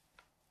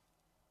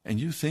 And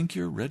you think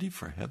you're ready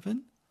for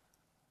heaven?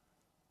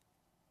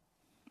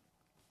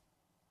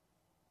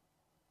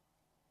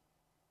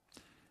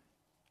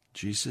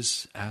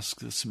 Jesus asked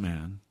this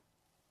man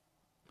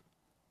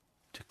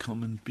to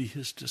come and be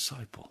his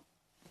disciple.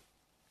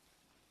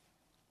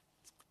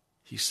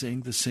 He's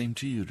saying the same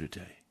to you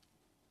today.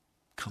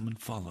 Come and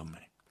follow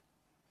me.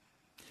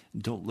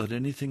 Don't let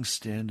anything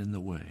stand in the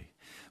way,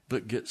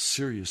 but get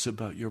serious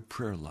about your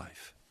prayer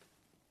life.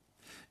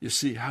 You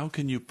see, how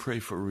can you pray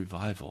for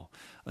revival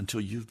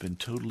until you've been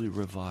totally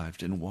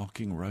revived and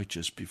walking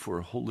righteous before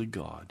a holy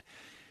God,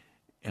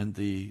 and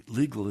the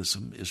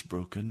legalism is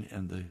broken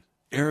and the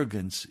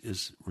arrogance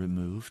is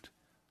removed?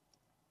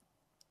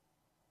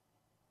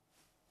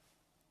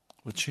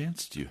 What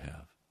chance do you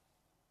have?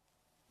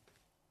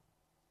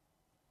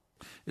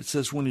 It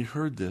says, when he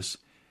heard this,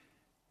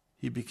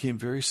 he became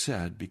very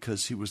sad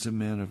because he was a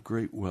man of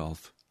great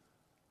wealth.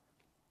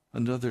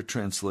 Another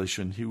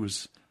translation, he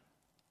was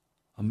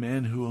a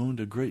man who owned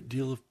a great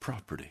deal of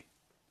property.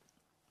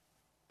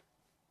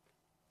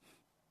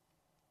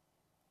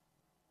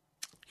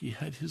 He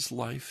had his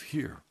life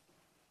here.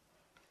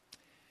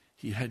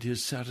 He had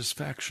his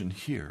satisfaction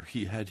here.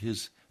 He had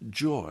his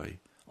joy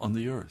on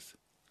the earth.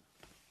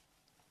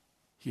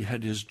 He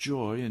had his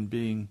joy in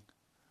being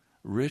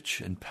rich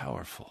and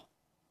powerful.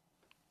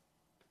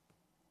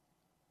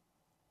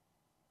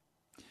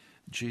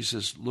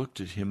 Jesus looked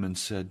at him and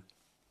said,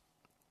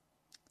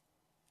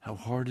 how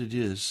hard it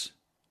is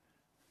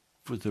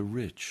for the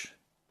rich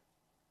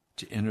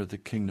to enter the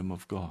kingdom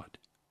of God.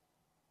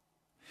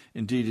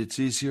 Indeed, it's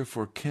easier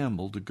for a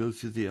camel to go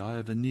through the eye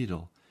of a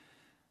needle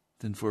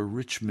than for a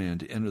rich man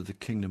to enter the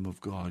kingdom of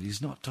God.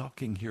 He's not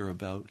talking here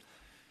about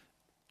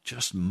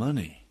just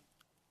money.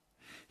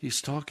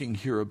 He's talking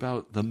here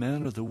about the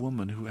man or the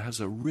woman who has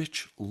a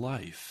rich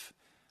life,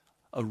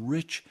 a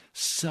rich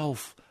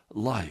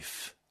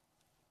self-life.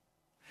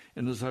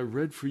 And as I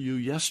read for you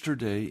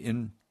yesterday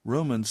in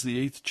Romans,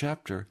 the 8th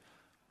chapter,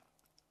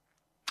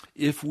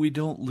 if we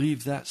don't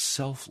leave that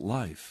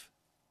self-life,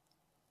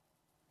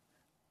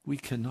 we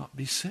cannot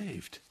be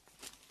saved.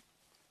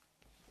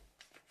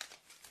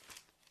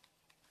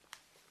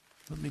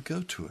 Let me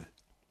go to it.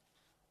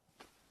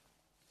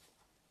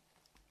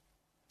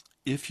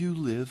 If you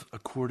live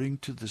according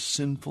to the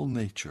sinful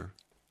nature,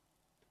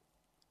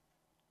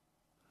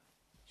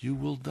 you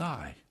will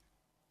die.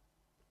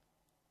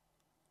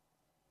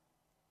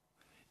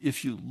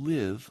 If you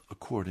live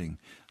according,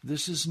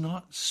 this is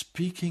not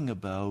speaking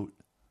about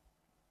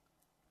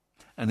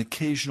an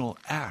occasional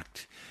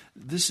act.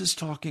 This is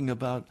talking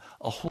about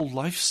a whole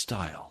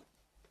lifestyle.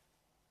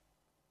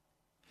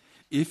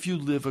 If you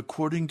live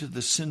according to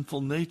the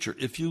sinful nature,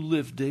 if you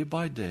live day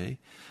by day,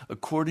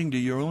 according to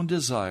your own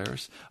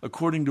desires,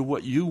 according to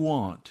what you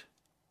want,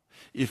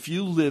 if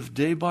you live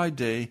day by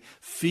day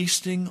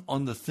feasting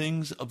on the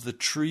things of the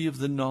tree of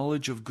the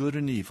knowledge of good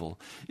and evil,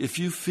 if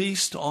you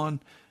feast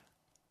on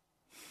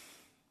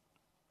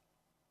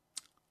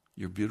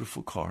your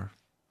beautiful car,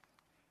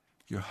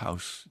 your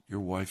house, your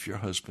wife, your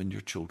husband,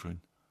 your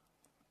children,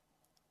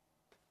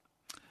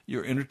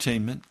 your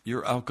entertainment,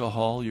 your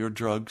alcohol, your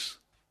drugs,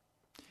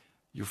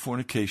 your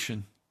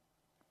fornication,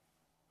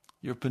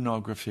 your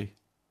pornography,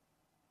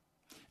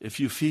 if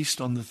you feast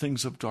on the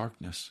things of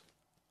darkness,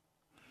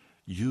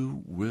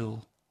 you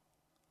will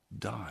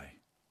die.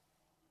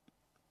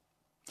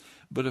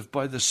 But if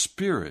by the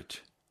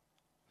Spirit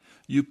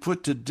you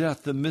put to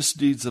death the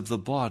misdeeds of the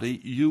body,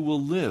 you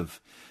will live.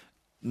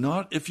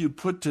 Not if you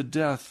put to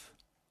death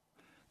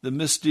the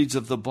misdeeds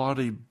of the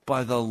body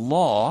by the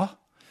law,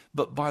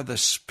 but by the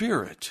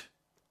Spirit.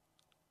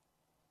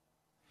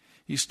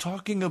 He's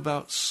talking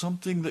about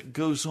something that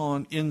goes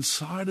on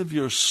inside of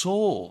your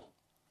soul,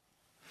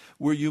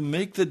 where you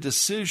make the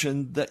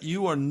decision that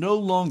you are no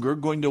longer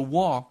going to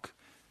walk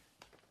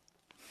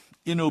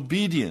in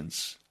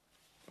obedience,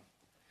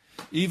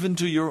 even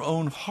to your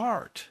own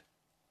heart.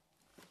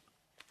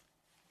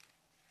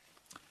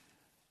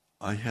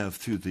 I have,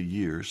 through the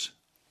years,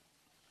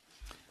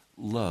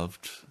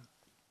 loved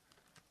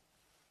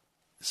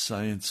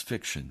science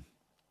fiction.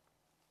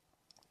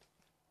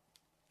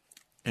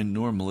 And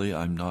normally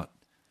I'm not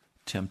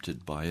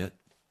tempted by it,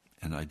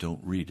 and I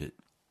don't read it.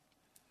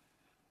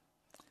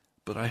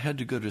 But I had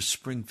to go to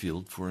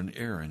Springfield for an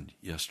errand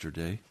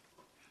yesterday.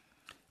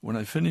 When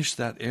I finished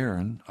that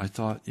errand, I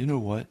thought, you know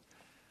what?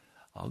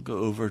 I'll go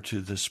over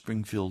to the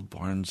Springfield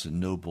Barnes &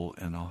 Noble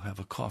and I'll have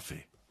a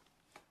coffee.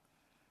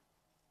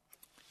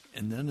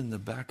 And then in the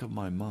back of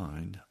my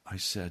mind, I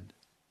said,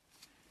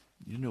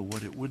 you know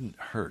what? It wouldn't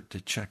hurt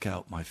to check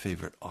out my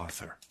favorite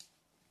author.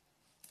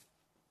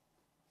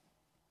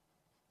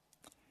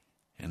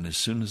 And as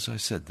soon as I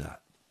said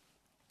that,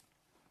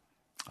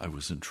 I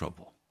was in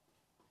trouble.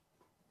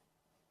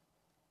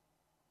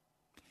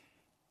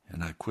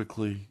 And I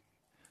quickly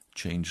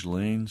changed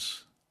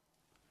lanes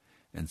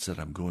and said,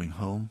 I'm going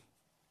home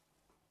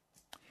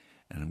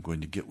and I'm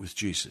going to get with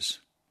Jesus.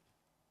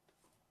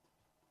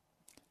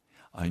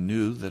 I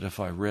knew that if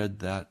I read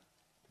that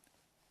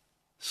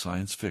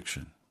science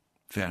fiction,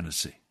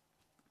 fantasy,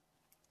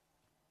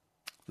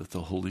 that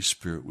the Holy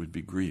Spirit would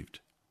be grieved.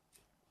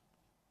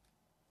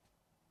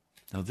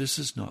 Now, this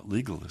is not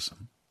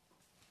legalism.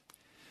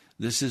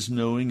 This is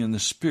knowing in the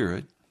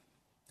Spirit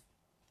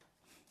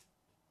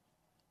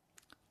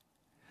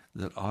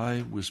that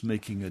I was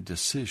making a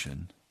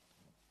decision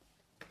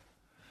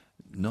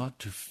not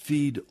to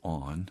feed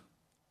on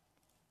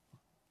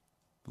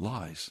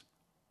lies.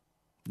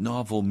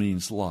 Novel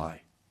means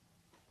lie.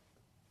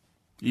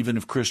 Even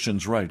if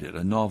Christians write it,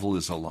 a novel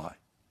is a lie.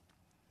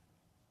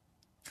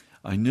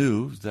 I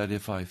knew that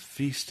if I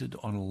feasted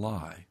on a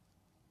lie,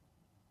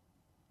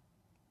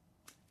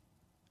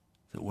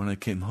 that when I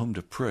came home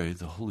to pray,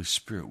 the Holy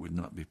Spirit would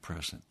not be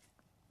present.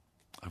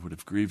 I would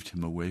have grieved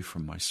him away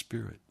from my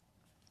spirit.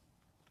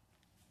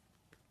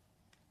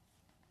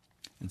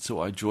 And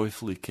so I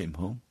joyfully came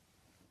home,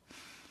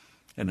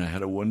 and I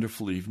had a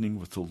wonderful evening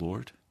with the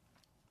Lord.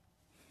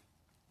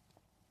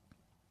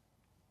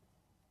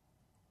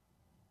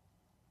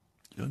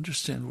 You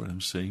understand what I'm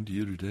saying to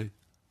you today?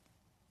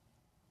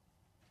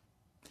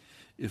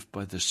 If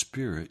by the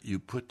Spirit you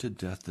put to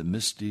death the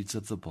misdeeds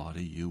of the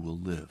body, you will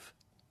live.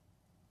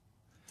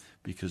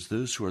 Because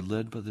those who are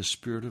led by the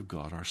Spirit of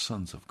God are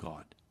sons of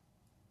God.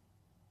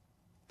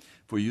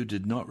 For you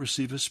did not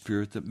receive a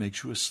spirit that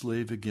makes you a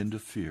slave again to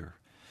fear,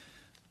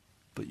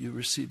 but you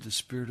received the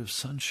spirit of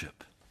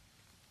sonship.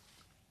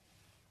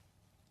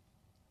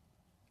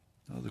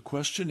 Now the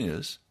question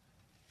is,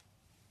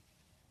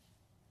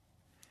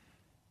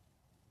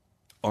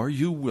 are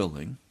you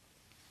willing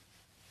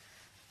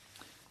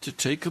to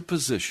take a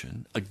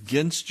position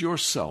against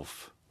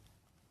yourself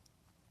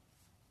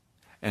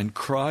and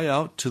cry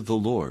out to the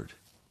Lord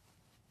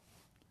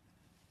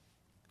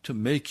to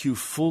make you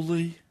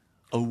fully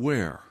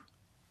aware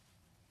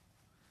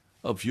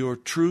of your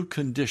true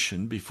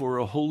condition before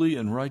a holy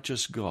and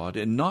righteous God,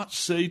 and not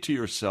say to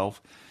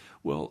yourself,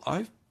 well,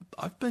 I've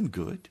been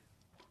good.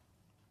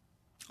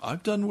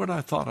 I've done what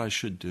I thought I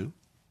should do.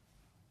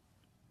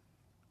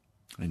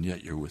 And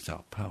yet you're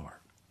without power.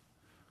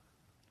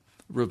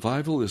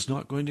 Revival is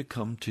not going to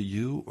come to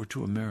you or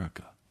to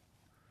America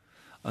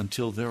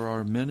until there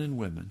are men and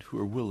women who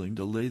are willing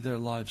to lay their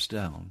lives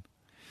down,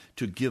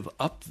 to give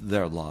up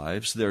their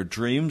lives, their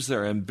dreams,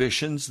 their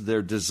ambitions,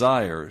 their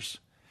desires,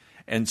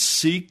 and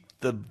seek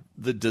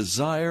the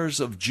desires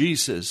of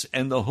Jesus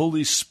and the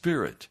Holy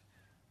Spirit.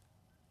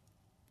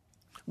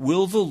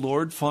 Will the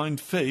Lord find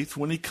faith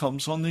when he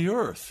comes on the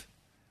earth?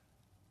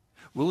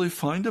 Will he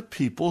find a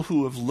people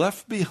who have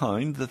left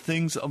behind the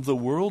things of the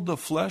world, the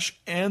flesh,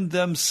 and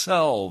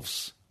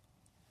themselves,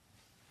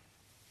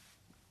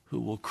 who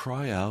will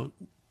cry out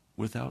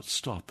without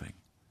stopping,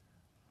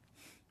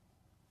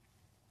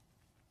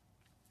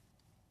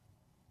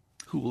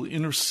 who will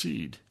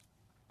intercede,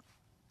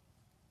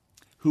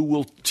 who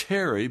will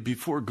tarry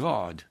before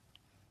God,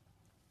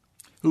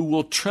 who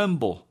will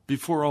tremble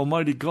before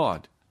Almighty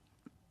God?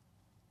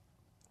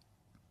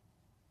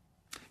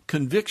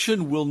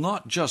 Conviction will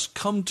not just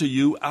come to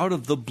you out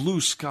of the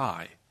blue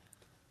sky.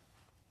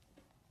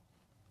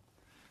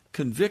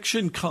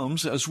 Conviction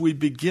comes as we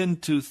begin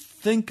to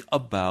think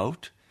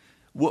about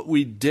what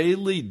we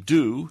daily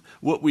do,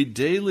 what we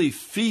daily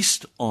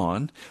feast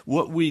on,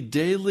 what we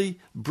daily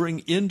bring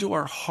into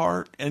our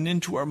heart and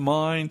into our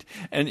mind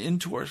and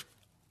into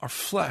our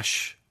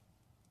flesh.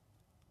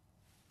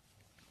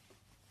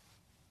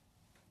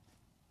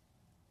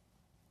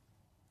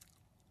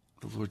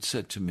 The Lord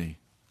said to me,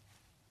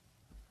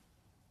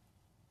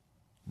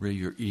 Ray,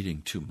 you're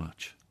eating too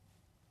much.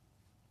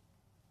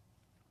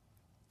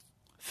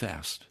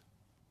 Fast.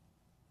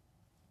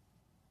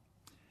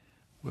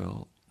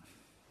 Well,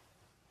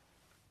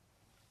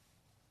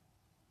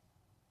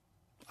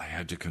 I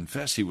had to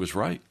confess he was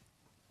right.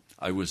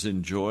 I was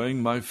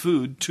enjoying my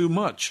food too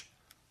much.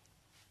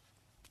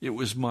 It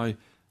was my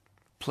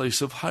place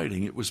of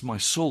hiding. It was my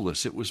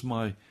solace. It was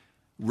my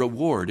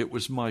reward. It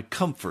was my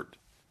comfort.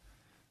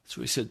 So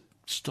he said,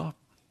 stop,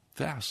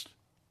 fast.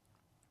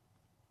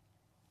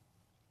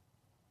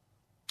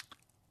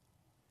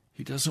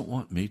 He doesn't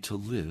want me to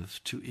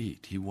live to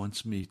eat. He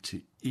wants me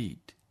to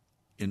eat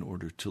in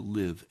order to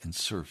live and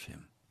serve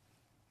him.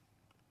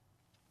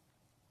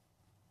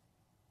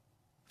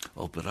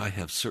 Oh, but I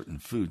have certain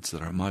foods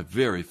that are my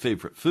very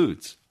favorite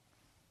foods.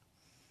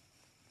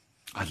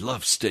 I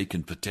love steak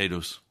and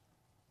potatoes.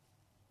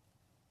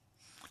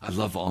 I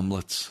love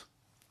omelets.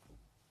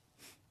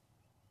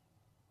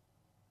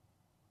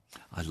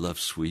 I love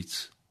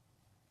sweets.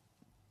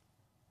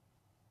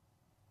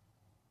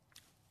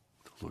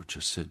 The Lord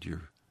just said,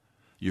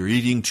 You're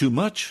eating too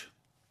much.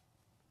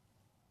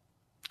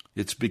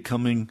 It's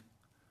becoming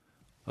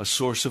a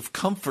source of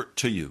comfort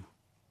to you.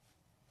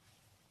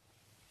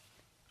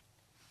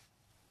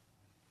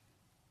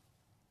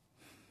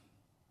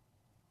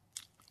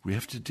 We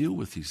have to deal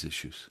with these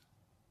issues.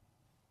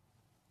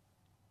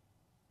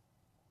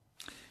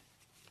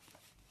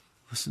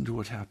 Listen to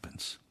what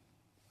happens.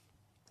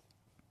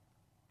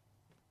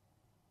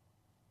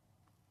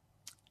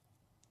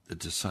 The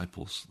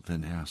disciples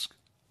then ask,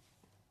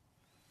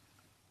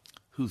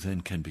 who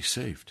then can be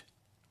saved?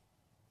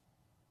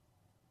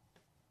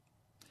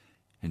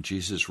 And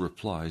Jesus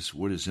replies,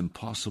 what is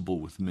impossible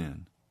with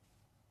men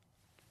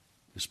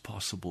is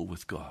possible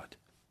with God.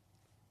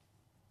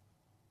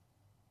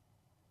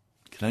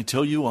 Can I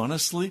tell you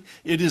honestly?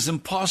 It is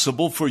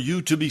impossible for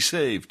you to be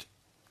saved.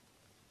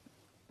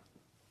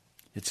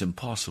 It's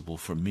impossible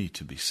for me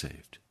to be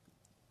saved.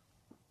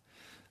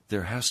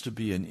 There has to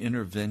be an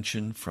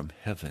intervention from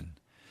heaven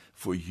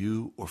for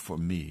you or for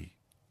me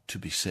to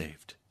be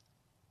saved.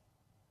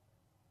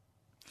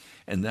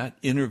 And that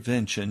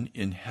intervention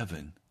in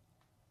heaven,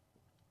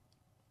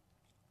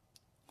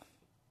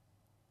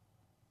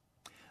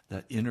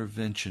 that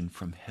intervention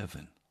from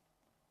heaven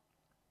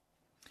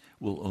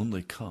will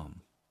only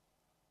come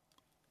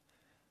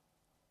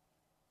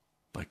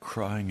by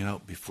crying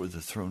out before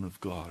the throne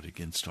of God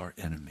against our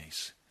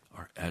enemies,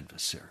 our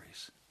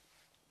adversaries.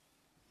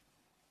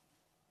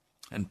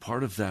 And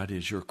part of that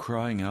is you're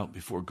crying out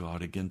before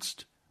God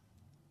against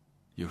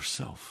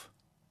yourself,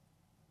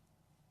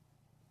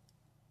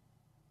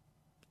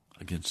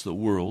 against the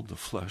world, the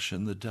flesh,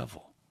 and the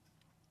devil.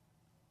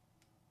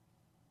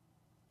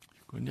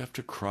 You're going to have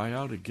to cry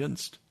out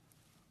against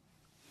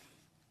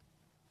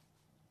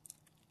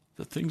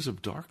the things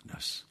of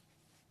darkness,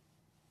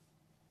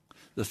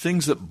 the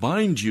things that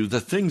bind you, the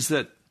things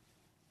that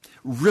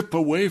rip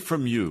away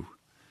from you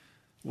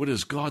what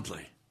is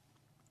godly.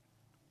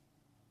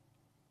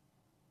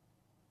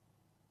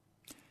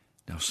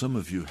 Now, some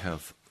of you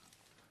have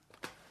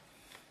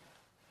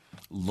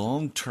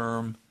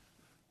long-term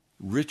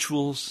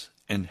rituals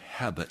and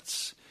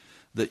habits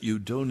that you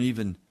don't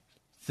even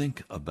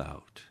think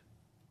about.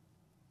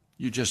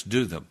 You just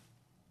do them.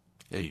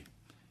 Hey,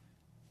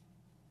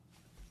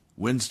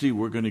 Wednesday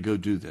we're going to go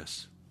do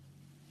this.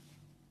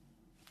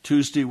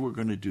 Tuesday we're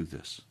going to do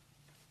this.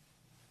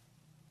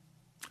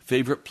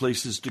 Favorite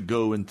places to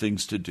go and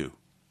things to do.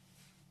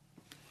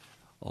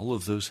 All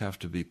of those have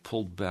to be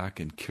pulled back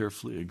and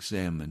carefully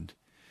examined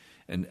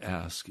and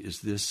ask,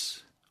 is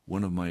this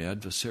one of my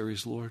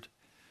adversaries, Lord,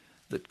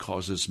 that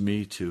causes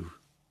me to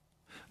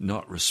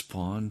not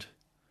respond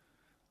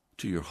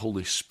to your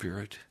Holy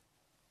Spirit?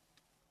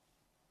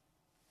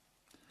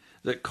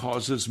 That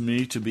causes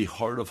me to be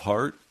hard of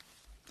heart?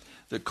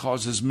 That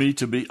causes me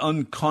to be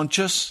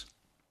unconscious?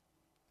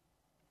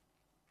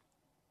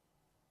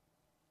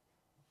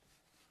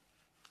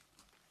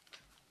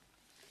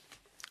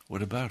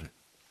 What about it?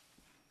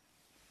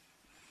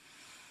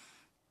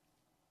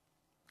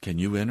 Can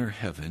you enter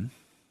heaven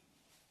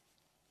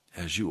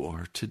as you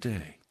are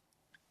today?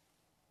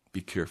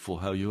 Be careful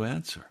how you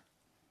answer.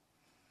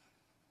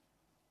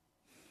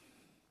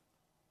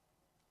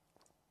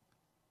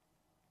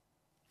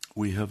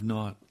 We have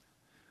not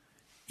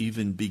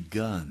even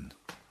begun.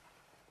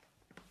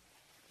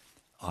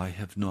 I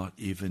have not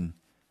even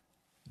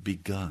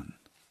begun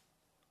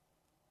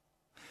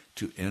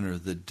to enter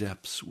the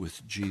depths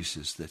with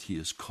Jesus that he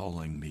is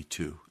calling me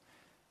to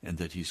and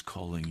that he's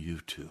calling you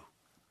to.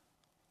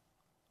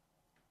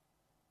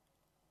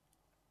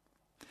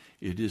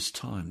 It is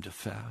time to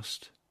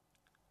fast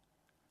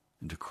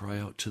and to cry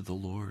out to the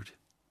Lord.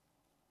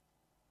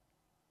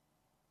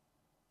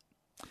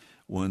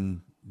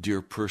 One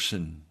dear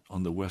person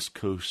on the West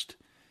Coast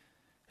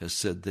has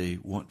said they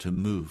want to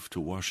move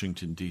to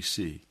Washington,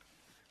 D.C.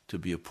 to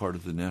be a part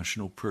of the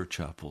National Prayer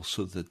Chapel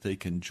so that they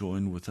can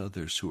join with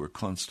others who are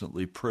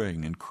constantly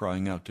praying and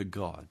crying out to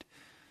God.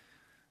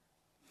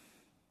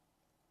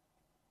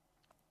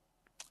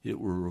 It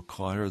will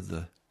require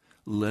the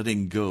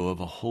letting go of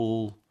a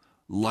whole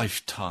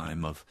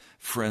lifetime of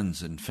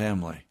friends and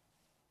family.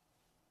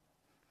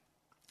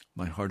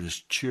 My heart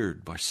is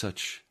cheered by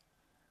such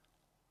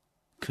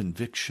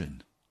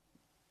conviction.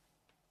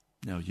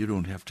 Now, you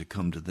don't have to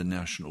come to the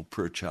National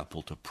Prayer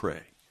Chapel to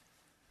pray,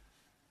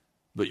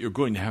 but you're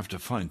going to have to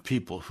find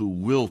people who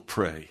will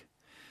pray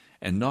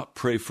and not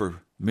pray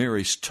for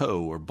Mary's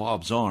toe or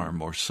Bob's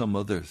arm or some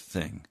other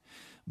thing,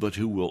 but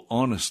who will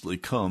honestly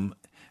come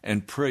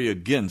and pray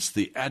against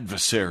the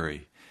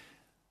adversary,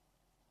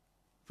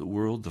 the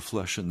world, the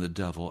flesh, and the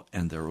devil,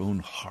 and their own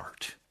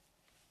heart,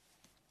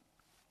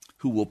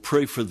 who will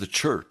pray for the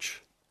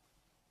church.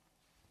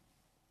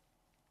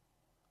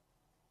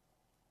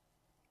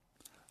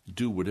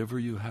 Do whatever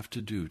you have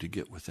to do to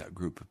get with that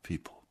group of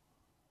people.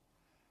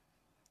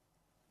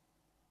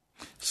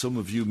 Some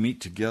of you meet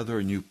together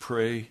and you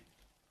pray,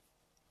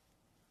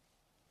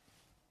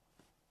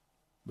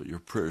 but your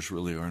prayers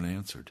really aren't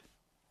answered.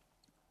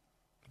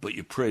 But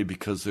you pray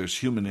because there's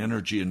human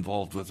energy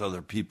involved with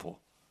other people.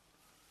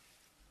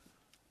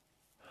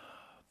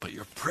 But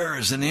your prayer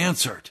isn't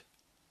answered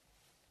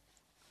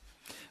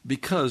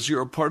because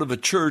you're a part of a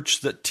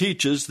church that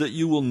teaches that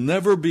you will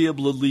never be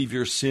able to leave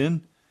your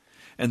sin,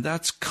 and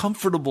that's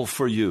comfortable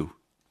for you.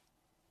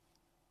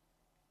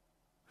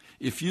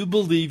 If you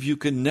believe you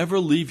can never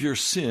leave your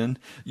sin,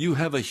 you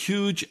have a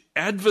huge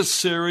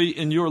adversary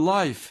in your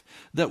life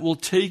that will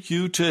take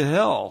you to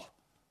hell.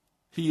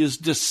 He is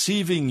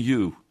deceiving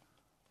you.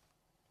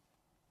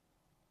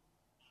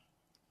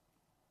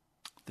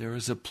 There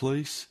is a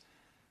place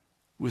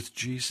with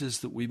Jesus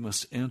that we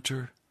must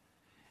enter,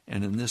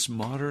 and in this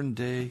modern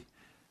day,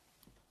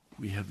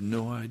 we have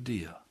no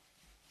idea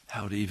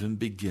how to even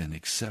begin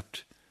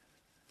except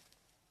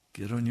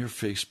get on your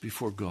face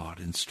before God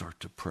and start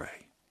to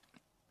pray.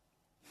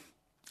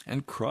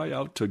 And cry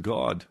out to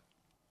God.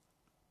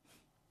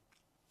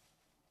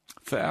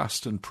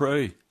 Fast and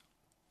pray.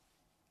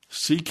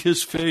 Seek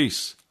His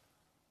face.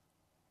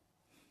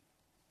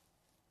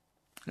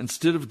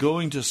 Instead of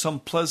going to some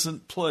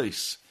pleasant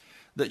place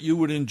that you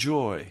would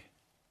enjoy,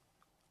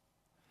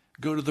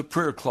 go to the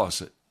prayer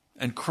closet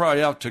and cry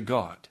out to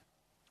God.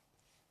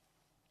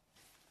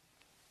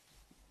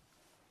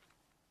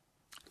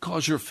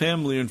 Cause your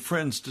family and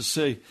friends to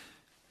say,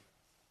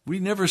 "We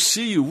never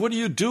see you. What are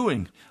you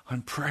doing?"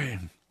 "I'm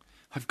praying.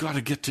 I've got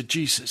to get to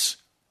Jesus."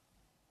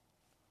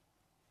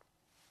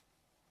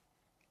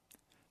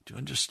 Do you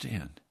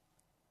understand?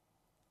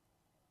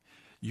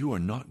 You are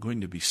not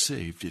going to be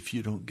saved if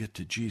you don't get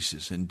to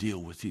Jesus and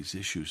deal with these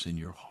issues in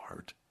your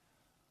heart.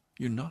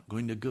 You're not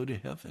going to go to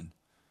heaven.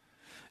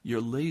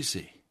 You're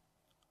lazy.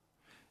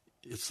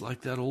 It's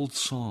like that old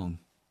song.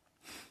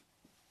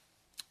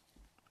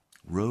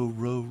 Row,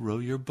 row, row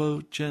your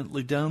boat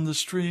gently down the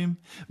stream.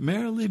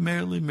 Merrily,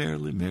 merrily,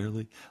 merrily,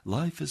 merrily.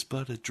 Life is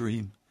but a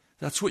dream.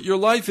 That's what your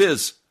life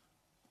is.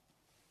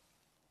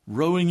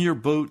 Rowing your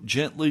boat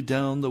gently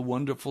down the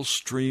wonderful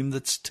stream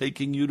that's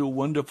taking you to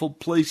wonderful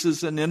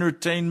places and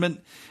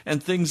entertainment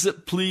and things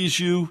that please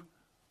you.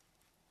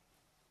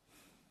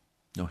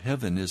 No,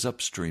 heaven is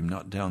upstream,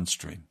 not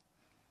downstream.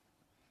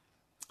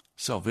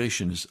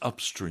 Salvation is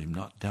upstream,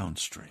 not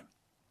downstream.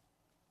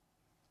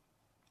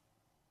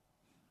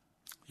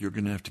 You're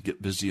going to have to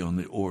get busy on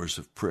the oars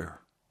of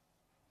prayer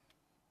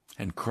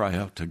and cry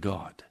out to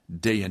God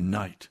day and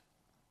night.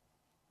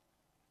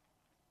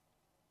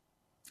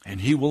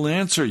 And He will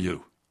answer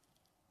you.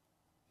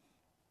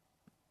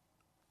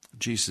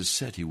 Jesus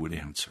said He would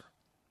answer.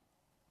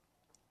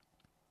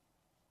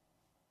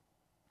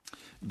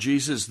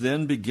 Jesus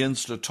then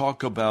begins to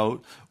talk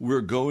about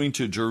we're going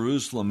to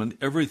Jerusalem and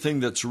everything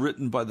that's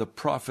written by the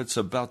prophets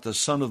about the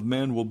Son of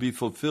Man will be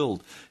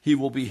fulfilled. He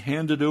will be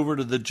handed over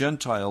to the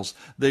Gentiles.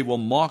 They will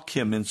mock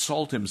Him,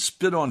 insult Him,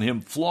 spit on Him,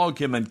 flog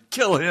Him, and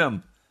kill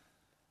Him.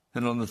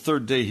 And on the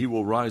third day He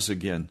will rise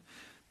again.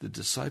 The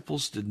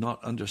disciples did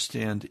not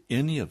understand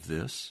any of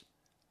this.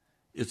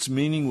 Its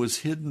meaning was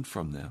hidden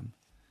from them.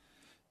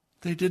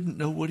 They didn't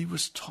know what He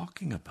was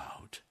talking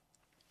about.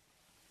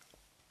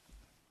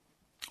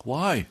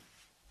 Why?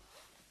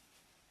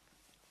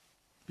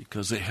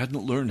 Because they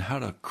hadn't learned how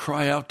to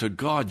cry out to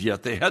God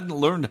yet. They hadn't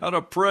learned how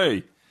to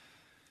pray.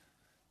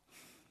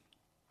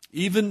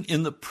 Even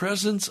in the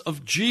presence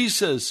of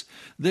Jesus,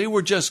 they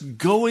were just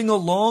going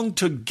along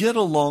to get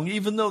along,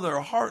 even though their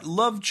heart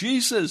loved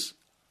Jesus.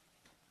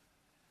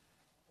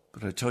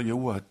 But I tell you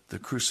what, the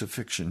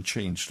crucifixion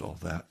changed all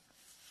that.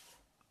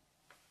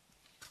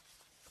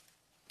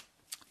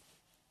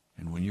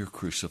 And when you're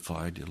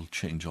crucified, it'll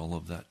change all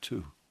of that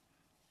too.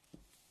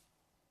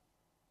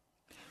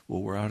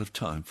 Well, we're out of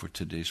time for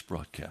today's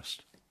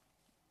broadcast.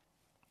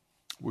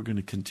 We're going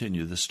to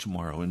continue this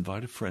tomorrow.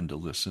 Invite a friend to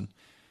listen.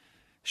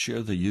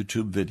 Share the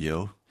YouTube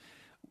video.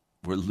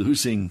 We're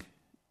losing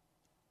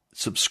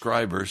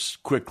subscribers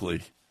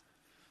quickly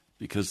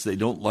because they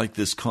don't like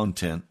this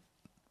content.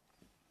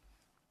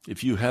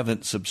 If you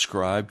haven't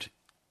subscribed,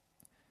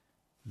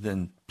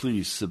 then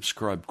please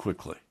subscribe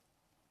quickly.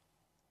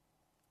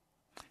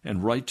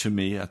 And write to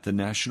me at the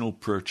National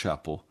Prayer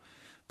Chapel,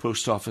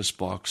 Post Office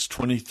Box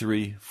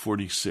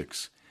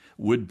 2346,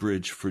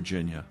 Woodbridge,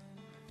 Virginia,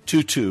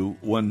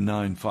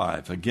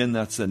 22195. Again,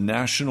 that's the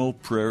National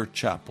Prayer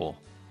Chapel,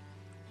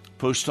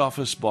 Post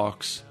Office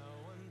Box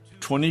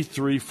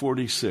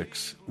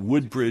 2346,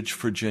 Woodbridge,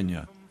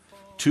 Virginia,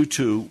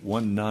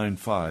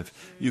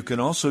 22195. You can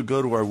also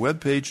go to our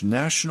webpage,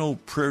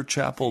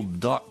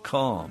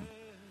 nationalprayerchapel.com.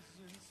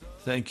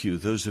 Thank you,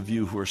 those of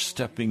you who are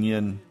stepping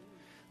in.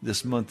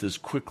 This month is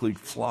quickly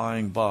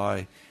flying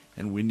by,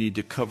 and we need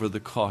to cover the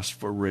cost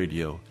for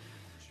radio.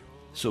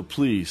 So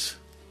please,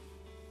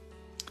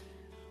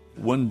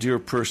 one dear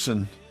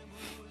person,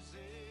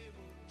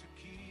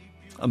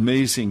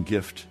 amazing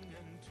gift.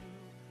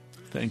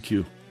 Thank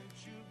you.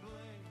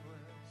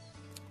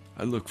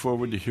 I look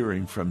forward to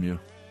hearing from you.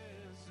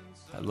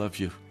 I love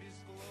you.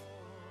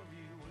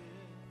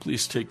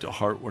 Please take to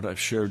heart what I've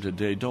shared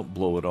today. Don't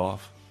blow it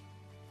off.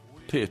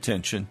 Pay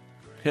attention.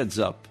 Heads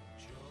up.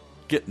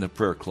 Get in the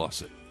prayer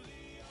closet.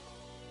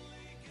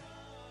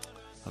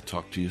 I'll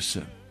talk to you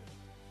soon.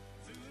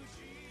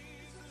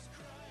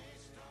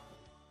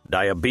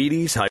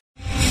 Diabetes.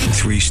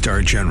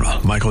 3-star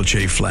General Michael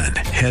J. Flynn,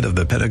 head of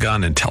the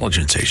Pentagon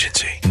Intelligence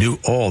Agency, knew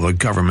all the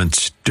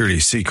government's dirty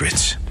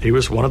secrets. He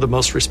was one of the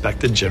most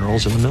respected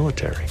generals in the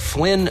military.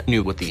 Flynn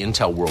knew what the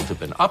intel world had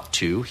been up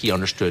to. He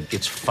understood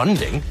its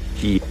funding.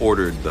 He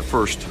ordered the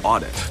first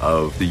audit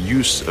of the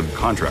use of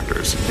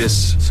contractors.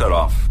 This set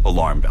off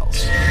alarm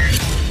bells.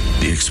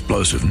 The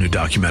explosive new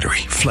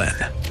documentary, Flynn,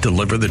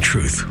 deliver the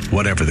truth,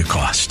 whatever the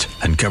cost,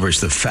 uncovers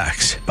the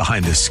facts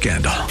behind this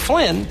scandal.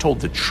 Flynn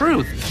told the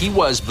truth. He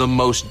was the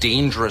most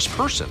dangerous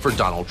person for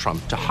Donald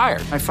Trump to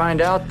hire. I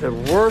find out the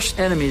worst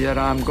enemy that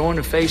I'm going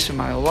to face in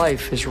my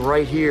life is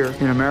right here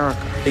in America.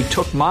 They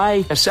took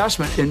my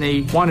assessment and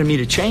they wanted me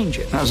to change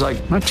it. And I was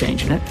like, I'm not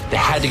changing it. They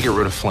had to get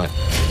rid of Flynn.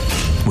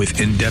 With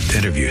in-depth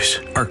interviews,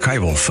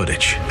 archival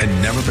footage,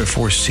 and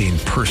never-before-seen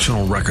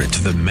personal records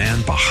of the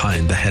man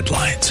behind the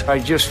headlines. I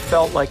just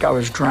felt like I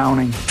was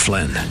drowning.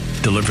 Flynn,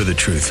 deliver the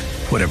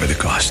truth, whatever the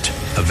cost.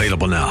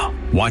 Available now.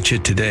 Watch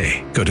it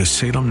today. Go to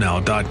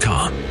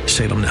salemnow.com.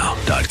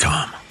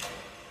 salemnow.com.